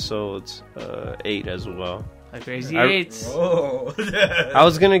episodes 8 as well. A crazy I- 8. Oh, I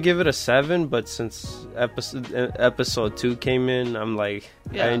was gonna give it a 7, but since episode 2 came in, I'm like,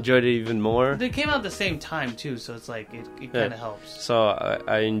 Yeah. I enjoyed it even more. They came out at the same time too, so it's like it kind of helps. So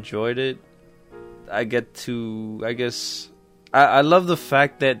I enjoyed it. I love the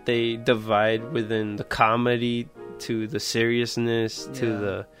fact that they divide within the comedy to the seriousness to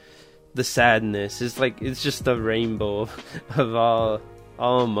Yeah. the sadness. It's just a rainbow of all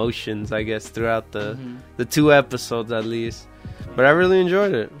emotions, I guess, throughout the 2 episodes at least. But I really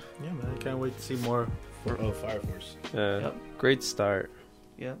enjoyed it. yeah, man! I can't wait to see more of Fire Force. Great start.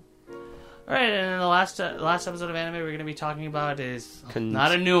 Yep. All right, and then the last episode of anime we're going to be talking about is Con-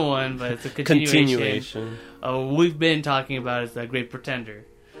 not a new one, but it's a continuation. We've been talking about is The Great Pretender.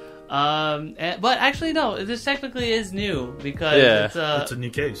 But actually, no, this technically is new because it's a new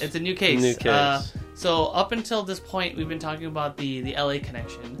case. It's a new case. New case. So up until this point, we've been talking about the LA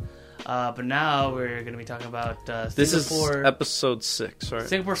connection. But now we're going to be talking about This is Singapore. episode 6, right?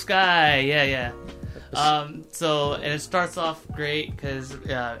 Singapore Sky, yeah. So, and it starts off great because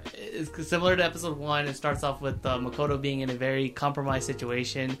it's similar to episode 1. It starts off with Makoto being in a very compromised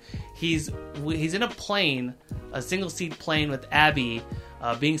situation. He's in a plane, a single-seat plane with Abby,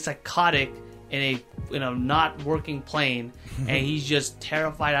 being psychotic in a not working plane, and he's just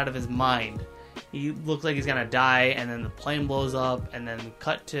terrified out of his mind. He looks like he's gonna die, and then the plane blows up, and then we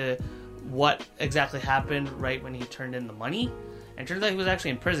cut to what exactly happened right when he turned in the money. And it turns out he was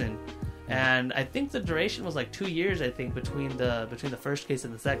actually in prison. And I think the duration was like 2 years. I think between the first case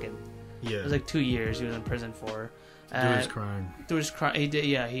and the second, it was like 2 years he was in prison for. Through his crime. He did.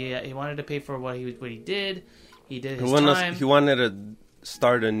 Yeah, he wanted to pay for what he did. He did his He time. wanted to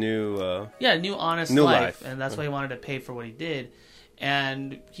start a new new honest new life, life. and that's why he wanted to pay for what he did.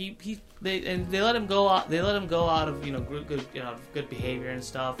 And they let him go out. They let him go out of good behavior and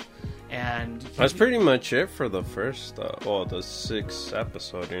stuff. And that's pretty much it for the first the 6th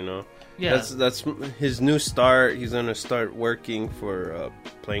episode. Yeah, that's his new start. He's gonna start working for a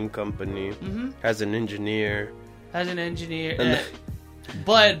plane company as an engineer. And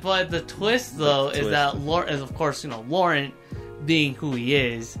but the twist though is that of course Laurent, being who he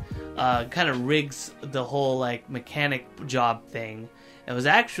is, kind of rigs the whole like mechanic job thing. It was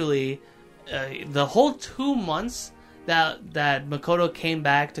actually the whole 2 months that Makoto came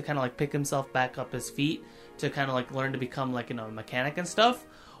back to kind of like pick himself back up his feet to kind of like learn to become like a mechanic and stuff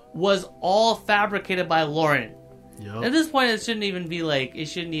was all fabricated by Laurent. Yep. At this point, it shouldn't even be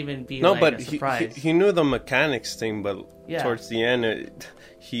a surprise. He knew the mechanics thing, but Yeah. towards the end,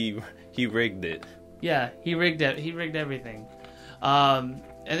 he rigged it. Yeah, he rigged it. He rigged everything.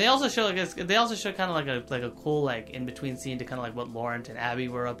 And they also show kind of like a cool like in between scene to kind of like what Laurent and Abby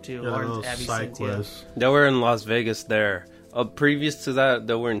were up to. Laurent, Abby side scenes, quests. They were in Las Vegas there. Previous to that,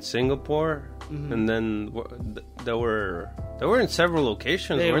 they were in Singapore, and then they were in several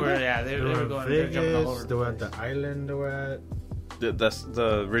locations. They weren't were, they? yeah, they They were were going. in They were jumping all Vegas. over. They were at the island. They were at. That's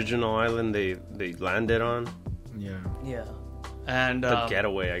the original island they landed on. Yeah. Yeah, and The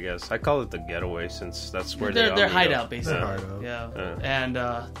getaway, I guess. I call it the getaway since that's where their all meet hideout up. basically. Their hideout.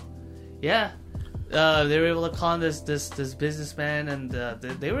 Yeah, and they were able to con this businessman, and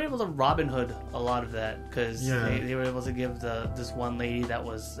they were able to Robin Hood a lot of that because they were able to give this one lady that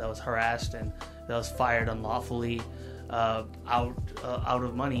was harassed and that was fired unlawfully out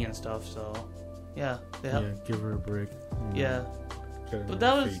of money and stuff. So yeah, Give her a break. yeah. Get her But on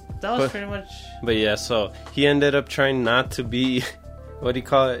that her was feet. pretty much. But yeah, so he ended up trying not to be, what do you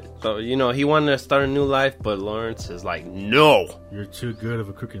call it? So, he wanted to start a new life, but Lawrence is like, no, You're too good of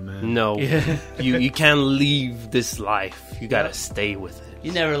a cooking man. no, Yeah. you can't leave this life. You gotta stay with it.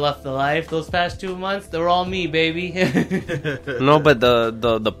 You never left the life. Those past 2 months, they were all me, baby. No, but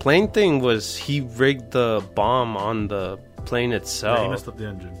the plane thing was he rigged the bomb on the plane itself. Yeah, he messed up the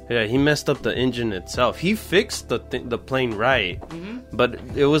engine. Yeah, he messed up the engine itself. He fixed the plane right, but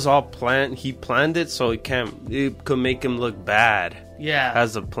it was all planned. He planned it so it could make him look bad Yeah.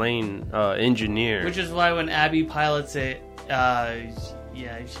 as a plane engineer. Which is why when Abby pilots it,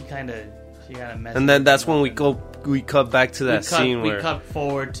 she kind of messed. And then that's everything when up. we cut back to that scene we where cut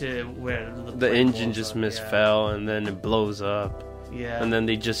forward to where the the plane engine blows just up. misfell and then it blows up. Yeah. And then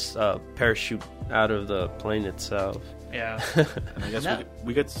they just parachute out of the plane itself. Yeah. And I guess No.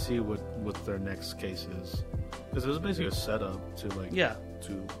 we get to see what their next case is. Because it was basically a setup to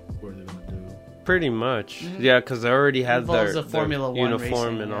to where they're going to do. Pretty much. Yeah, because they already had Involves their the Formula One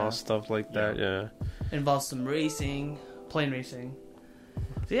uniform racing, and yeah. all stuff like that. Yeah. Involves some racing, plane racing.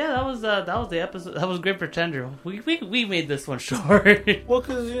 So yeah, that was the episode. That was Great Pretender. We made this one short. It Well,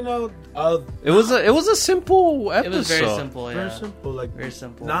 because, It was a simple episode. was very simple. Yeah. very simple. Like, Very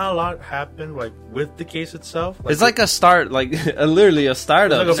simple. Not a lot happened, like, with the case itself. It's like a start, like literally a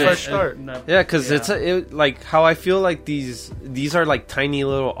startup. It's like a fresh Uh, start. no- Yeah, because it's like how I feel like these are like tiny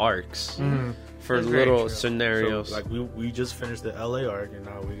little arcs for That's very little true. scenarios. So, like, we just finished the LA arc, and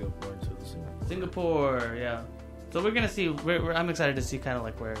now we go into the Singapore. Yeah. So we're gonna see. I'm excited to see kind of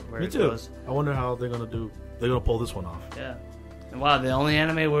like where Me it too. goes. I wonder how they're going to do. They're going to pull this one off. Yeah. And wow, the only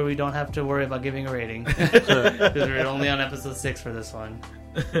anime where we don't have to worry about giving a rating because we're only on episode 6 for this one.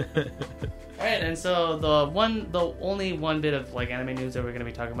 All right, and so the only one bit of like anime news that we're going to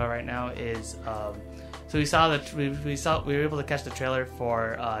be talking about right now is So we were able to catch the trailer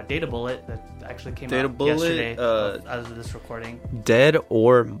for Data Bullet that actually came Data out Bullet, yesterday as of this recording. Dead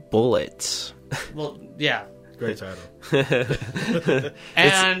or Bullets. Well, yeah. Great title.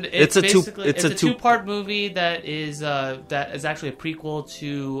 And it's a two part movie that is actually a prequel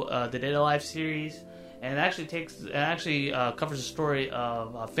to the Dead Alive series, and it actually covers the story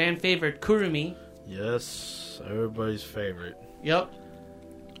of a fan favorite Kurumi. Yes, everybody's favorite. Yep,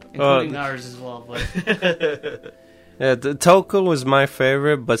 including ours as well. But yeah, the Toko was my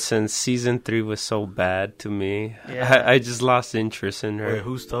favorite, but since season 3 was so bad to me, Yeah. I just lost interest in her. Wait,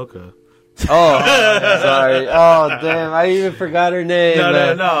 who's Toka? Oh, sorry. Oh, damn. I even forgot her name.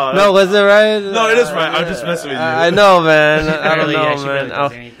 No. No, was it right? No, it is right. I'm just messing with you. I know, man. I don't Barely, know, yeah, she barely man.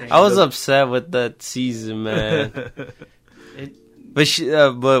 does anything. I was upset with that season, man.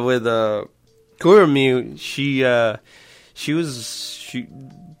 But with Kurumi, she was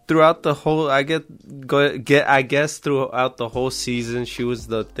throughout the whole. I guess throughout the whole season, she was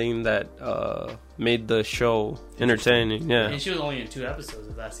the thing that made the show entertaining. Yeah. And she was only in 2 episodes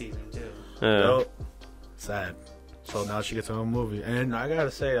of that season too. Yeah. Sad. So now she gets her own movie, and I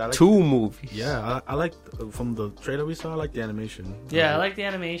gotta say, I like 2 movies. Yeah, I like from the trailer we saw. I like the animation. Yeah, I like the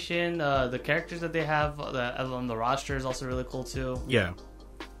animation. The characters that they have on the roster is also really cool too. Yeah,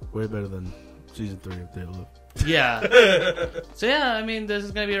 way better than season 3 of Data Loop. Yeah. So yeah, I mean, this is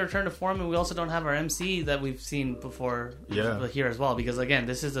going to be a return to form, and we also don't have our MC that we've seen before here as well. Because again,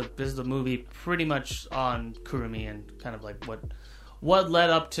 this is a movie pretty much on Kurumi and kind of like what led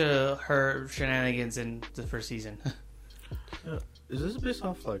up to her shenanigans in the first season. Yeah. Is this based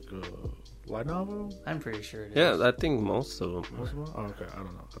off like a light novel? I'm pretty sure it is. Yeah, I think most of them. Most of them? Oh, okay, I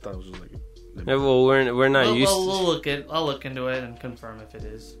don't know. I thought it was just like. Yeah, well, we're not used. I'll look into it and confirm if it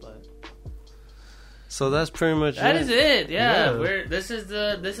is, but. So that's pretty much That it. is it. Yeah, Yeah. this is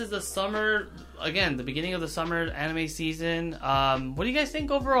the summer again, the beginning of the summer anime season. What do you guys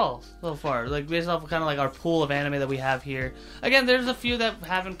think overall so far? Like based off kind of like our pool of anime that we have here. Again, there's a few that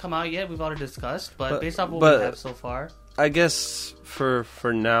haven't come out yet. We've already discussed, but based off what we have so far, I guess for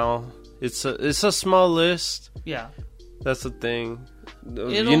now, it's a small list. yeah. That's the thing.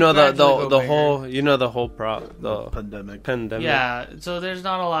 It'll You know gradually the go whole Pandemic. pandemic. Yeah, so there's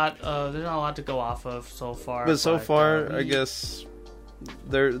not a lot to go off of so far. But so far, I guess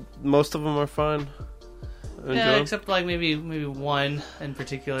most of them are fun. Yeah, except like maybe one in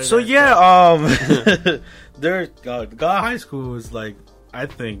particular. So that, there. God High School is like I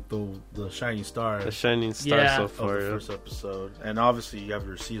think the shining star. The shining star Yeah. so of far. the first episode, and obviously you have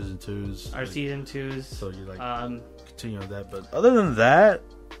your season 2s. our like, season 2s. So you like continue on that, but other than that,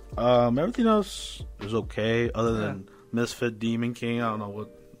 everything else is okay. Other than Misfit Demon King, I don't know what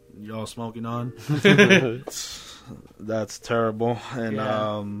y'all smoking on. That's terrible, and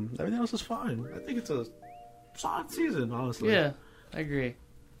everything else is fine. I think it's a solid season, honestly. Yeah, I agree.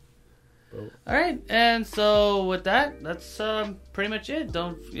 Oh. All right, and so with that, that's pretty much it.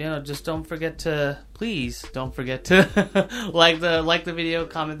 Don't forget to like the video,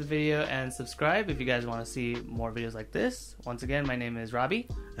 comment the video, and subscribe if you guys want to see more videos like this. Once again, my name is Robbie,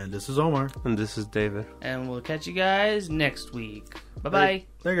 And this is Omar. And this is David. and we'll catch you guys next week. Bye bye.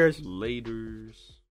 Hey guys. Laters.